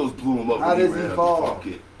fall? The Eagles blew him up. How does he fall?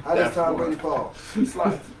 How does Tom Brady fall? He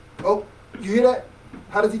slides. Oh, you hear that?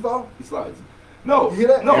 How does he fall? He slides. No, you hear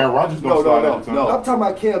that? No, Aaron Rodgers don't slide every time. No, I'm talking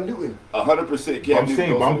about Cam Newton. 100% Cam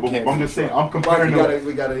Newton. I'm just saying. I'm comparing.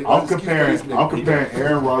 I'm comparing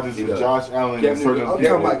Aaron Rodgers and Josh Allen. I'm talking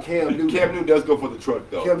about Cam Newton. Cam Newton does go for the truck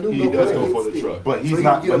though. He does go for the truck. But he's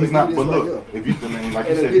not. But look, if you like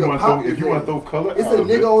you said, if you want to throw color, it's a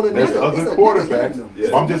nigga on a nigga. There's other quarterbacks.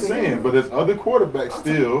 I'm just saying, but there's other quarterbacks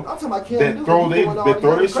still that throw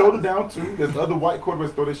their shoulder down too. There's other white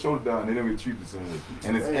quarterbacks throw their shoulder down and they don't get treated the same way,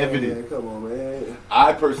 and it's evident. Come on, man.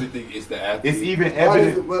 I personally think it's the athlete. It's even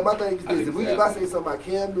evident. Well, my thing is this: if I say something about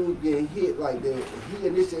Cam Newton getting hit like that, he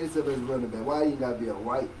initiated himself as running back. Why you gotta be a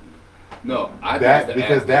white? No,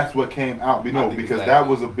 because that's what came out. Because that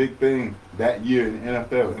was a big thing that year in the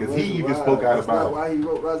NFL. Because he even spoke out about it. Why he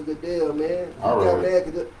wrote Roger Goodell, man? All right.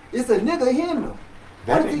 It's a nigga hitting him.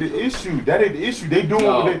 That ain't the issue. They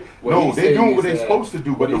doing what they supposed to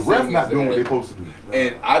do, but the ref not doing what they supposed to do.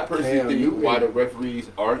 And I personally think why the referees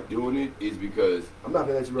aren't doing it is because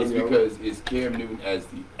it's Cam Newton as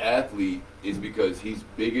the athlete is because he's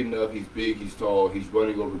big enough, he's big, he's tall, he's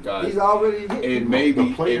running over guys. He's already hit. And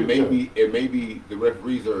maybe the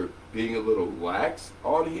referees are being a little lax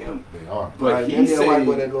on him. They are. But he's saying white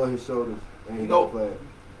boy that go on his shoulders. No, but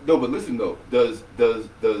listen though. Does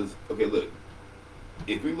okay? Look,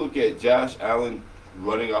 if we look at Josh Allen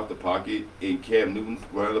running off the pocket and Cam Newton's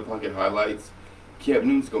running off the pocket highlights, Cam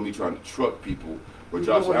Newton's gonna be trying to truck people, where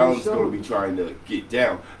Josh Allen's gonna be trying to get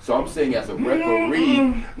down. So I'm saying as a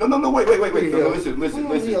referee, no, wait. No, listen. So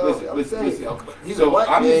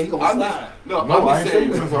I'm just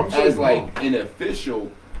saying as like an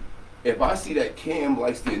official. If I see that Cam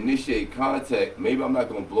likes to initiate contact, maybe I'm not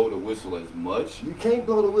going to blow the whistle as much. You can't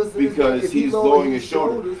blow the whistle because he's lowering his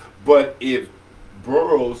shoulder. But if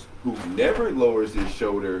Burrows, who never lowers his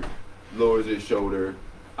shoulder,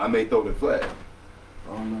 I may throw the flag.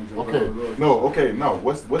 Okay. No.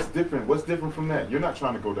 What's different? What's different from that? You're not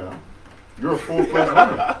trying to go down. You're a full-fledged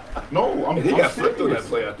runner. No, he got flipped on that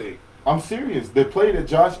play, I think. I'm serious. The play that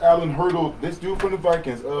Josh Allen hurdled this dude from the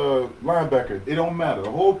Vikings, linebacker, it don't matter. The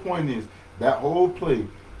whole point is that whole play,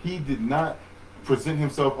 he did not present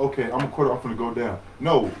himself, okay, I'm a quarterback, I'm going to go down.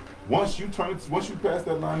 No. Once you pass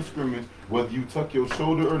that line of scrimmage, whether you tuck your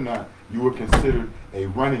shoulder or not, you were considered a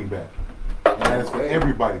running back. And that's for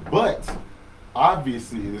everybody. But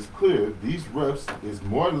obviously it is clear these refs is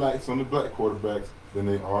more lax on the black quarterbacks than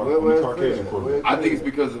they are on the Caucasian quarterbacks. I think it's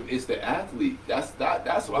because it's the athlete. That's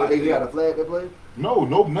why. They got a flag to play? No,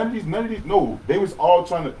 none of these. No, they was all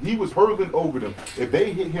trying to. He was hurtling over them. If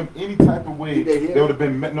they hit him any type of way, they would have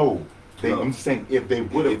been met. No. I'm just saying if they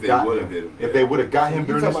would have got him, if they would have got him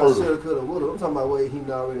during this hurdle. I'm talking about what he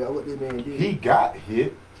already. What this man did. He got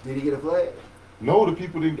hit. Did he get a flag? No, the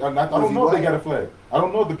people didn't. I don't know if they got a flag. I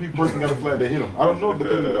don't know if the person got a flag that hit him. I don't know if the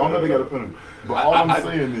people. I don't know if they got a penalty. But all I'm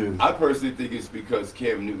saying is, I personally think it's because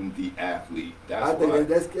Cam Newton, the athlete. I think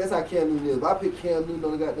that's how Cam Newton is. If I pick Cam Newton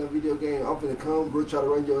on the goddamn video game, I'm finna come, bro, try to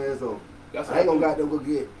run your ass over. I ain't gonna goddamn go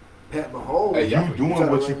get Pat Mahomes. Hey, you doing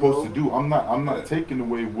what you're supposed to do. I'm not taking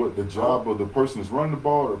away what the job of the person is running the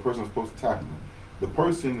ball or the person is supposed to tackle. The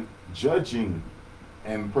person judging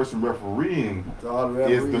and the person refereeing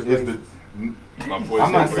is the. I'm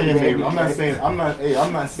not saying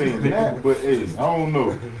that, but hey, I don't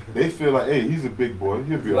know. They feel like, hey, he's a big boy,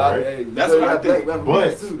 he'll be all right. That's what I think.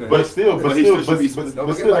 But still,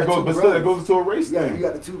 that goes to a race thing. You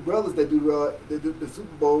got the two brothers that do the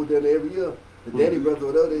Super Bowl down there every year. The daddy brother,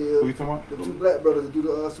 whatever they is. Who you talking about? The two black brothers that do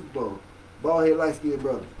the Super Bowl. Bald head, light skinned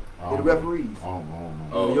brothers. They're the referees. I don't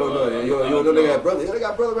know. You don't know they got brothers. Yeah, they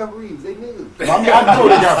got brother referees. They niggas. I know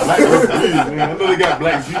they got black referees, man. I know they got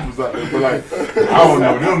black people out there, but like, I don't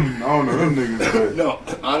know them niggas. No,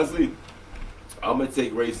 honestly, I'm gonna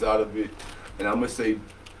take race out of it, and I'm gonna say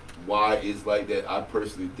why it's like that, I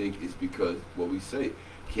personally think it's because what we say,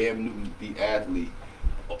 Cam Newton, the athlete,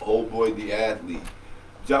 old boy, the athlete.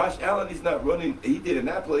 Josh Allen is not running. He did in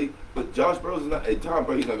that play, but Josh Burrows is not. Tom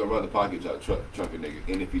Brady's not gonna run the pocket, trunk a nigga.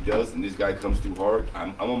 And if he does, and this guy comes too hard,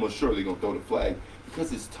 I'm almost sure they're gonna throw the flag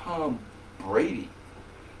because it's Tom Brady.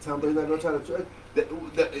 Tom Brady's not gonna try to try.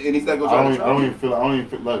 And he's not gonna try to try. I don't even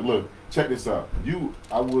feel like. Look, check this out.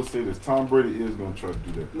 I will say this. Tom Brady is gonna try to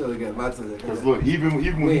do that. No, again, my turn. Because look, even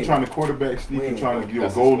when he's trying to quarterback sneak and trying to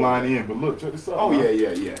get a goal line in, but look, check this out. Oh man.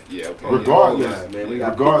 Yeah. Okay.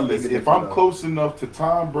 Regardless, if I'm close enough to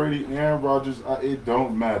Tom Brady, Aaron Rodgers, it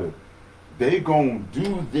don't matter. They gonna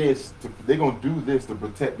do this. They gonna do this to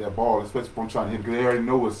protect that ball, especially if I'm trying to hit. Because they already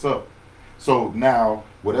know what's up. So now,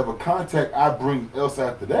 whatever contact I bring else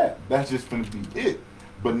after that, that's just gonna be it.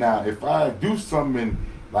 But now, if I do something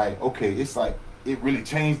like, okay, it's like it really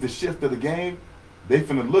changed the shift of the game, they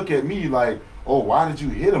finna look at me like, oh, why did you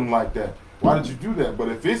hit him like that? Why did you do that? But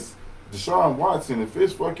if it's Deshaun Watson, if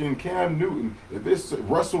it's fucking Cam Newton, if it's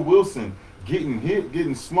Russell Wilson getting hit,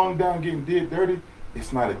 getting slung down, getting did dirty,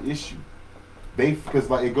 it's not an issue. Because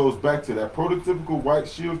like it goes back to that prototypical white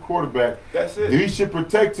shield quarterback. That's it. You should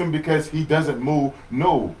protect him because he doesn't move.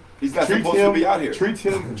 No. He's not supposed to be out here. Treat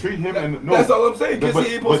him, and no. That's all I'm saying. Because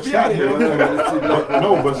he ain't supposed to be out here.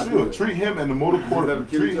 No, but still, treat him and the motor quarterback.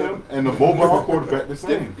 Treat him and the mobile quarterback the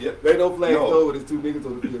same. Yep. They don't flag over. There's two niggas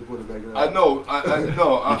on the field quarterback. I know. I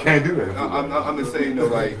know. You can't do that. I'm just saying though,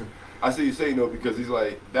 like. I see you saying though because he's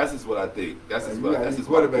like, that's just what I think. That's just what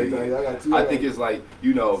I think. I think it's like,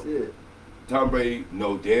 Tom Brady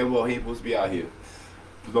know damn well he ain't supposed to be out here.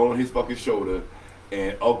 Blowing his fucking shoulder.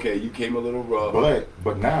 And okay, you came a little rough.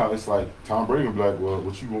 But now it's like Tom Brady will be like, well,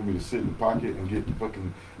 what you want me to sit in the pocket and get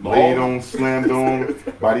fucking laid on, slammed on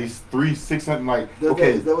by these 600 like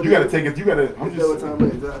okay, you gotta take it. You gotta. I'm just. Is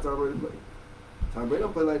that how Tom Brady play? Tom Brady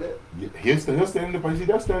don't play like that. Yeah, he'll stand in the pocket. He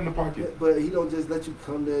does stand in the pocket. Yeah, but he don't just let you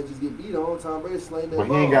come there and just get beat on. Tom Brady slaying that ball.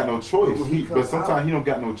 But he ain't got no choice. But sometimes he don't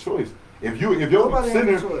got no choice. If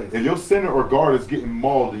your center or guard is getting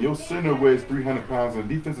mauled and your center weighs 300 pounds and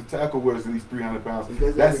defensive tackle weighs at least 300 pounds,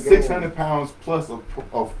 that's 600 pounds plus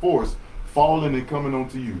of force falling and coming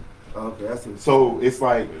onto you. Okay, that's it. So it's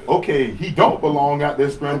like, okay, he don't belong out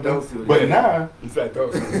there scrambling, but now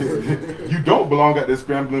you don't belong out there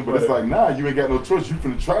scrambling, but it's like, nah, you ain't got no choice. You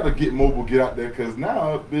finna try to get mobile, get out there, because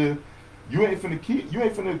now you ain't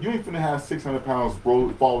finna have 600 pounds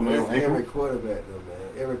falling on your ankle. Every quarterback though, man.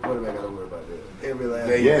 Every quarterback gotta worry about that. Every last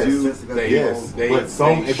but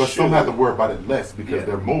some have to worry about it less because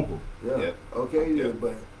they're mobile. Yeah. Okay,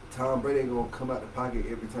 but Tom Brady ain't gonna come out the pocket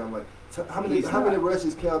every time. Like how many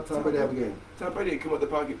rushes can Tom Brady have a game? Tom Brady ain't come out the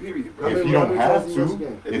pocket, period. If you don't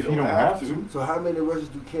have to. So how many rushes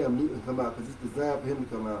do Cam Newton come out? Because it's designed for him to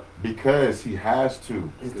come out. Because he has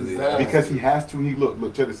to. It's designed. Because he has to.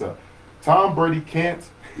 Look, check this out. Tom Brady can't,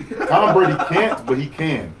 but he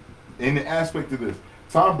can. In the aspect of this,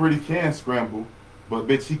 Tom Brady can scramble, but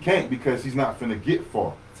bitch, he can't because he's not finna get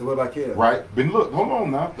far. So what about Cam? Right? But look, hold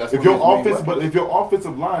on now. If your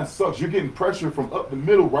offensive line sucks, you're getting pressure from up the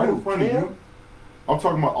middle right in front of you. I'm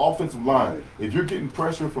talking about offensive line. Right. If you're getting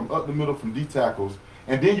pressure from up the middle from D tackles,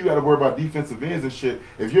 and then you got to worry about defensive ends and shit.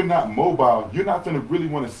 If you're not mobile, you're not finna really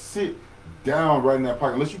want to sit down right in that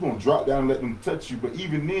pocket unless you're gonna drop down and let them touch you. But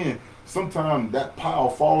even then, sometimes that pile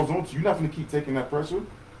falls onto you. You're not gonna keep taking that pressure.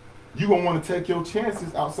 You're gonna want to take your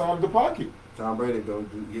chances outside of the pocket. Tom Brady don't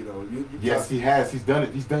do, yes, he has. He's done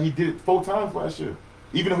it. He did it 4 times last year.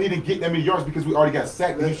 Even though he didn't get that many yards because we already got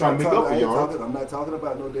sacked and he's trying to make up for yards. I'm not talking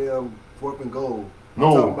about no damn 4th and goal.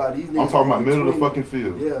 No, I'm talking about middle of the fucking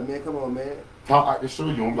field. Yeah, man, come on, man. Tom, I can show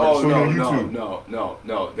you. I'm about to show you on YouTube.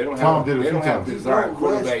 No. They don't have. They don't have design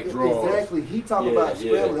quarterback draws. Exactly. He talking about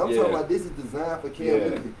scrambling. I'm talking about this is designed for Cam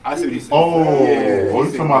Newton. I see what he's saying.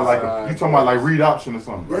 You talking about like read option or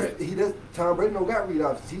something? Right. Tom Brady don't got read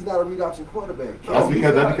options. He's not a read option quarterback. That's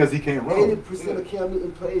because he can't run. 80% of Cam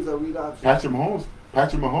Newton plays are read options.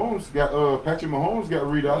 Patrick Mahomes got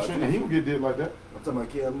read option and he would get did like that. I'm talking about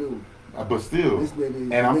Cam Newton. But still,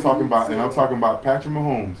 I'm talking about Patrick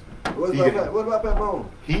Mahomes. What about Pat Mahomes?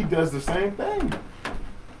 He does the same thing.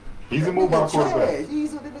 He's a mobile quarterback.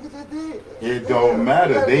 It don't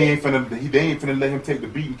matter. They ain't finna let him take the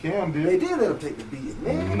beating Cam did. They did let him take the beating,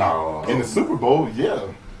 man. No. In the Super Bowl, yeah.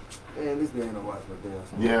 Man, this man don't watch my damn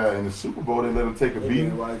stuff. Yeah, in the Super Bowl they let him take a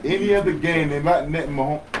beating. Any other game they not letting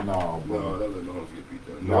Mahomes. No, they let Mahomes get beat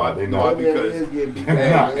down. No, they not. Because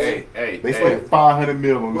they spent $500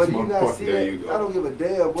 million on this motherfucker. I don't give a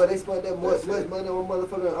damn. Boy, they spent that much money on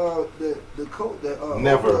motherfucking the coach.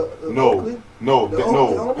 Never. No.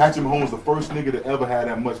 Patrick Mahomes the first nigga to ever had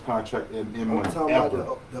that much contract in money. I'm talking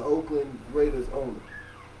about the Oakland Raiders owner.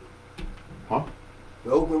 Huh?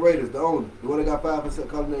 The Oakland Raiders, the owner, the one that got 5%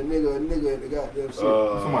 calling that nigga and the goddamn shit.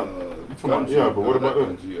 But what about that?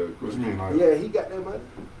 What you mean? Like, yeah, he got that money.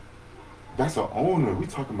 That's an owner. We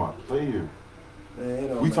talking about player.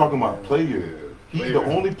 Man, we talking about player. He the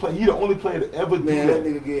only player to ever do that. Man, that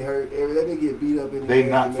nigga get hurt. That nigga get beat up in the They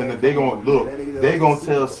not finna. They gonna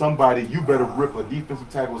tell somebody you better rip a defensive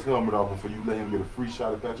tackle's helmet off before you let him get a free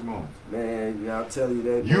shot at Patrick Mahomes. Man, I'll tell you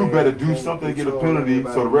that. You better do something to get a penalty,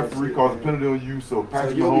 so the referee calls a penalty on you. So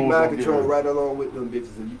Patrick Mahomes. So you'll be mind control right along with them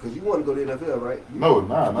bitches, because you want to go to the NFL, right?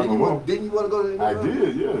 Didn't you want to go to the NFL? I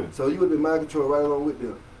did, yeah. So you would have been mind control right along with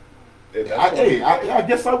them. I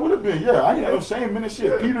guess I would have been, yeah. I ain't no shame in this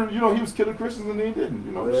shit. Peter, he was killing Christians and he didn't.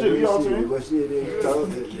 You know what I'm saying? We all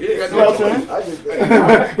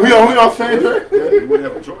saying? You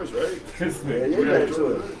wouldn't have a choice, right? Yeah, you got a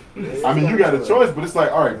choice. I mean, you got a choice, but it's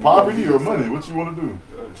like, all right, poverty or money? What you want to do?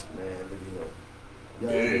 Go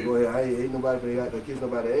ahead. I ain't nobody finna kiss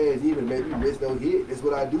nobody's ass. Even maybe miss no hit. That's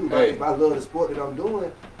what I do. If I love the sport that I'm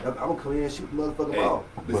doing, I'm gonna come in and shoot the motherfucking ball.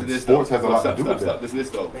 Listen to this. Sports has a lot to do with that. Listen to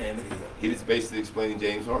this though. Man, he just basically explaining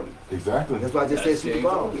James Harden. Exactly. That's why I just said shoot the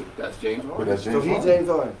ball. That's James Harden. So he's James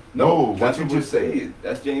Harden. No, that's what you say.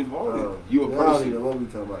 That's James Harden. You a person. I don't even know what we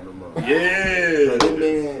talking about no more. Yeah. That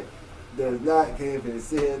man does not came and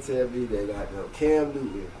sit here and tell me they got Cam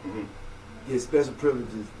Newton. Get special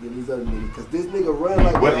privileges than these other niggas, because this nigga run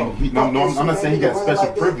like I'm not saying he got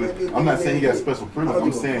special privilege. I'm not saying he got special privilege.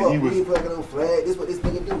 I'm saying he was. He fucking on flag. This what this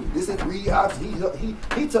nigga do. This is read option.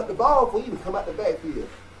 He took the ball before he even come out the backfield.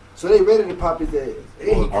 So they ready to pop his ass.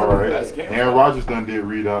 All right. Aaron Rodgers done did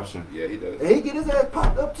read option. Yeah, he does. And he get his ass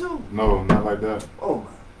popped up too. No, not like that. Oh my.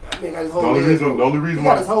 That man got his whole leg. The only reason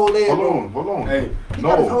why. He got his whole leg. Hold on. Hey, he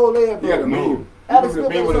got his whole leg, bro. No. Alex Smith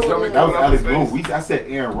that was Alex Smith. I said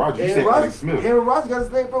Aaron Rodgers. You said Alex Smith. Aaron Rodgers got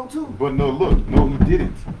his leg broke too. But no, he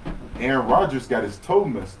didn't. Aaron Rodgers got his toe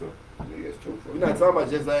messed up. You're not talking about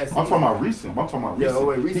just last season. I'm talking about recent. Recent.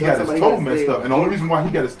 He got his toe messed up. And the only reason why he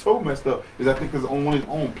got his toe messed up is I think because on one of his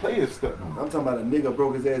own players stepped on him. I'm talking about a nigga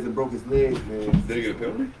broke his ass and broke his leg, man. Did he get a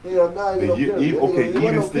penalty? Hell no,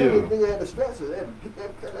 even still. Nigga had the stretcher.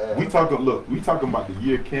 We talking about the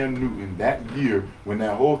year Cam Newton, that year when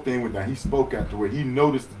that whole thing went down. He spoke after where he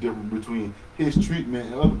noticed the difference between his treatment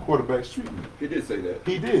and other quarterbacks' treatment. He did say that.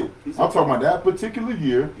 He did. I'm talking about that particular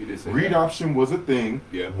year. Read option was a thing.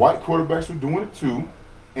 Yeah. White quarterbacks were doing it too.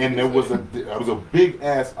 And there was a big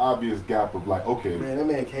ass obvious gap of like, okay. Man, that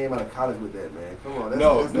man came out of college with that, man. Come on.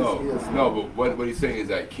 No. But what he's saying is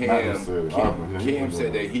that Cam said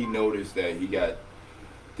that he noticed that he got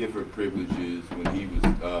different privileges when he was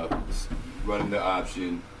running the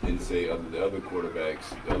option and say the other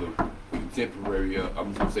quarterbacks, the other contemporary,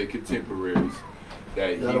 I'm gonna say contemporaries,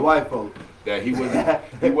 that the white folk, that he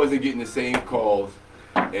wasn't getting the same calls,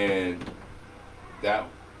 and that.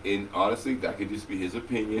 And honestly, that could just be his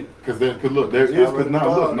opinion. Because regardless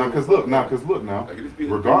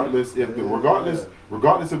if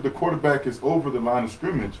the quarterback is over the line of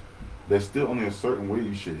scrimmage, there's still only a certain way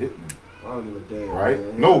you should hit them. I don't give a damn. Right?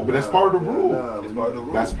 Man. No, but that's part of the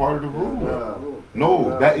rule. That's part of the rule.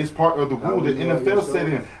 No, that is part of the rule. The NFL set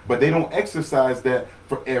in, but they don't exercise that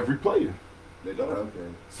for every player. They don't. Okay.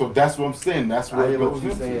 So that's what I'm saying. That's what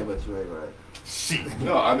you're saying, but you ain't right. Shit.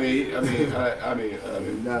 No, I mean.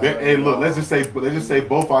 Hey, look. Let's just say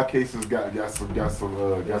both our cases got some truth.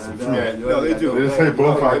 No, they do. Let's say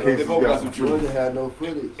both our cases got some truth. Georgia had no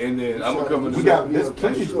footage. And then I'm gonna come in. We got there's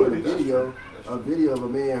plenty of footage. A video of a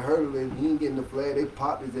man hurdling. He ain't getting the flag. They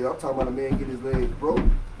popped his head. I'm talking about a man get his leg broke,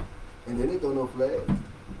 and then they throw no flag.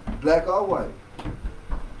 Black or white.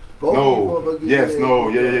 No. Yes. No.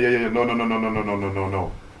 Yeah. No.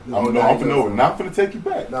 I'm not finna take you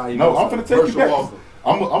back. I'm finna take you back.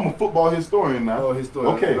 I'm a football historian now. Oh,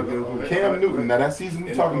 historian. Okay. Cam Newton. Now that season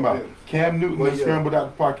we're talking about. Cam Newton that scrambled out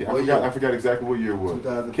the pocket. I forgot exactly what year it was.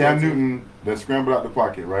 Cam Newton that scrambled out the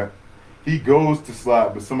pocket, right? He goes to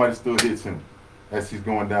slide, but somebody still hits him as he's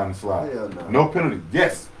going down the slide. No penalty.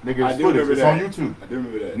 Yes, nigga, it's footage. It's on YouTube. I do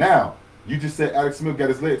remember that. Now, you just said Alex Smith got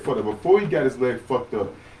his leg fucked up. Before he got his leg fucked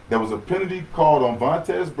up, there was a penalty called on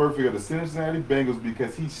Vontaze Burfict of the Cincinnati Bengals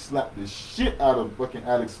because he slapped the shit out of fucking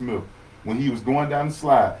Alex Smith when he was going down the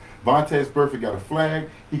slide. Vontaze Burfict got a flag,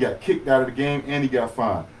 he got kicked out of the game, and he got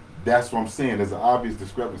fined. That's what I'm saying. There's an obvious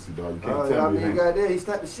discrepancy, dog. You can't tell me. He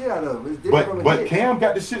slapped the shit out of him. It's different but Cam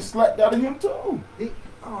got the shit slapped out of him too.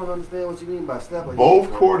 I don't understand what you mean by snap. Both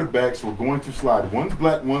quarterbacks were going to slide. One's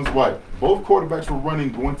black, one's white. Both quarterbacks were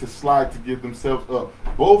running, going to slide to give themselves up.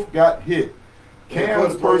 Both got hit.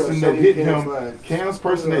 Cam's person that hit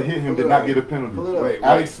him did not get a penalty.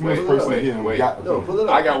 Alex Smith's person that hit him got a penalty.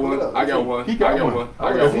 I got one. I got one. He got one.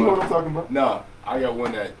 Does he know what I'm talking about? No, I got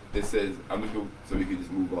one that says, I'm just going so we can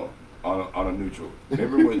just move on a neutral.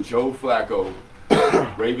 Remember when Joe Flacco,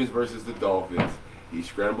 Ravens versus the Dolphins, he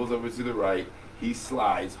scrambles over to the right, he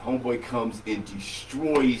slides, homeboy comes and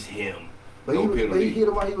destroys him. But he hit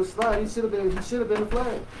him while he was sliding. He should have been the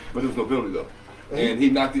flag. But there was no penalty though. And he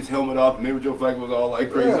knocked his helmet off. Remember Joe Flacco was all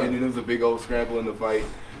like crazy, and then there was a big old scramble in the fight.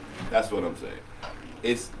 That's what I'm saying.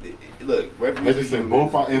 Look, referees. Just say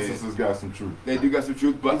both our instances got some truth. They do got some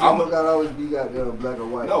truth, but I'm not always be black or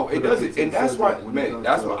white. No, it doesn't, and that's why, man.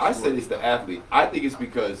 That's why I said it's the athlete. I think it's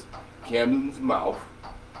because Camden's mouth.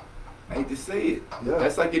 I hate to say it. Yeah.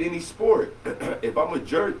 That's like in any sport. If I'm a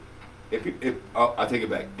jerk, if I'll take it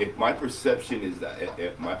back. If my perception is that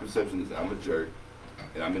I'm a jerk.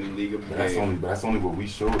 And I'm in the league of the game. That's only what we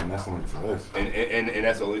showed, and that's only to us. And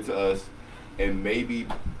that's only to us. And maybe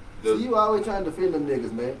so you always trying to defend them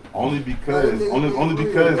niggas, man. Only because,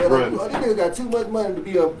 bro. These niggas got too much money to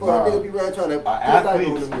be a nigga be right trying to.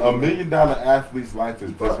 $1 million athlete's life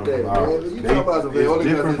is different from ours. You talking about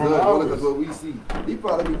only because what we see. He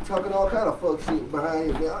probably be talking all kind of fuck shit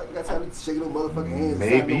behind him. Man, I ain't got time to be shaking them motherfucking hands.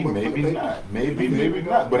 Maybe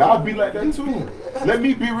not. But I'll be like that too. Let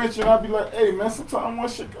me be rich and I'll be like, hey man, sometimes one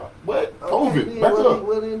shit got what? COVID. Back up.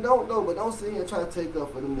 Well then don't know, but don't sit here and try to take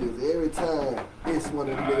up for them niggas. Every time it's one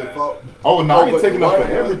of the niggas. Oh no, I ain't taking up for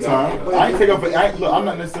every time. I ain't taking up for. Look, I'm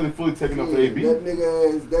not necessarily fully taking up for AB. That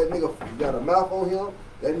nigga got a mouth on him.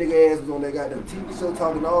 That nigga ass was on that goddamn TV show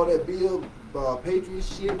talking all that Bill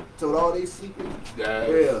Patriots shit, told all they secrets. Yeah.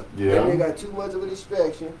 That nigga got too much of a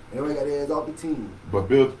distraction, and everybody got their ass off the team. But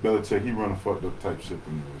Bill Belichick, he running fucked up type shit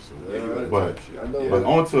anyway. So, but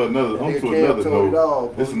on to another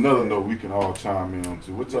note. This is another note we can all chime in on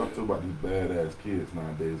too. What y'all feel about these badass kids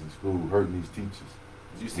nowadays in school hurting these teachers?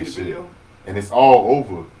 Did you see the video? And it's all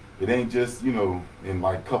over. It ain't just, in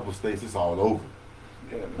like a couple states, it's all over.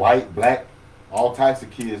 Yeah, white, black, all types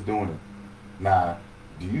of kids doing it. Now,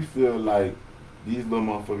 do you feel like these little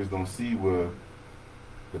motherfuckers don't see where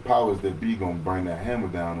the powers that be gonna bring that hammer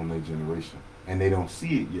down on their generation? And they don't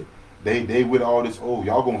see it yet. They with all this,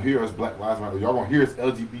 y'all gonna hear us Black Lives Matter, y'all gonna hear us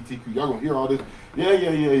LGBTQ, y'all gonna hear all this. Yeah.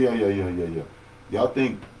 Y'all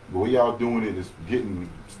think the way y'all doing it is getting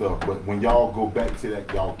stuff, but when y'all go back to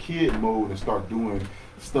that y'all kid mode and start doing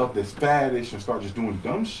stuff that's faddish and start just doing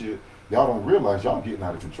dumb shit, y'all don't realize y'all getting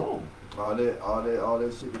out of control. All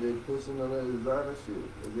that shit that they pushing on that designer shit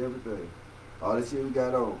is everything. All that shit we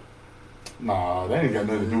got on. Nah, that ain't got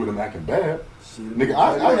nothing to do with them acting bad. Shit, nigga,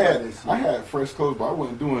 I had fresh clothes, but I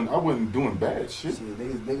wasn't doing bad shit.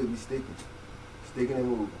 Niggas be sticking and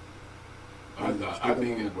moving.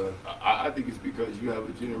 I think it's because you have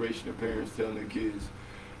a generation of parents telling their kids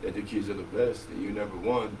that their kids are the best and you never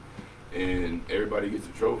won, and everybody gets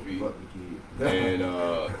a trophy. Fuck the kid. And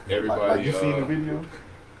everybody. Like you seen the video?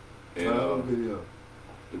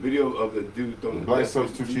 The video of the dude throwing the black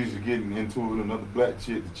substitute teacher getting into it with another black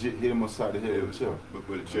chick. The chick hit him upside the head with a chair.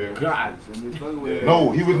 With a chair. God. Yeah.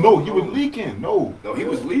 No, he was leaking. No, he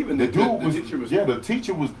was leaving. The teacher was. Yeah, the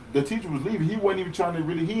teacher was leaving. He wasn't even trying to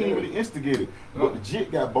he didn't really instigate it. But the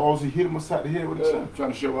chick got balls. He hit him upside the head with a chair.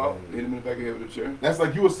 Trying to show out. Hit him in the back of the head with a chair. That's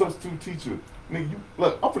like you a substitute teacher. Nigga,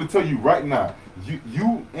 look, I'm gonna tell you right now.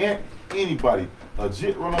 You and anybody. A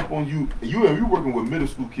jit run up on you, you working with middle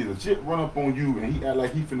school kids, a jit run up on you and he act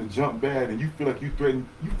like he finna jump bad and you feel like you threaten,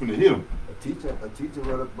 you finna hit him. A teacher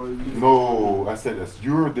run up on you? No, I said that's,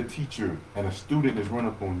 you're the teacher and a student is run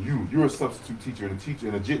up on you. You're a substitute teacher and a teacher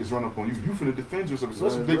and a jit is run up on you. You finna defend yourself. So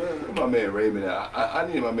my man Raymond, I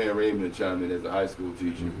need my man Raymond to chime in as a high school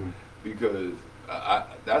teacher because I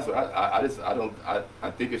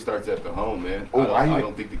think it starts at the home, man. I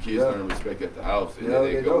don't think the kids learn respect at the house. And then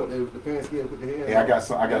they go. The parents can't put their hands. Hey, I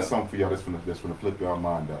got something for y'all that's gonna flip y'all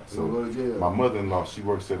mind out. So my mother-in-law, she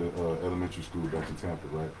works at an elementary school back in Tampa,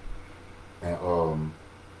 right? And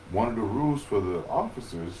one of the rules for the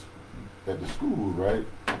officers at the school, right?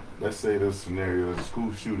 Let's say this scenario: there's a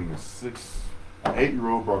school shooting. An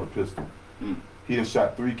 8-year-old brought a pistol. He done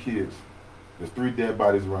shot 3 kids. There's 3 dead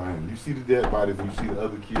bodies around him. You see the dead bodies and you see the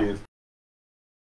other kids.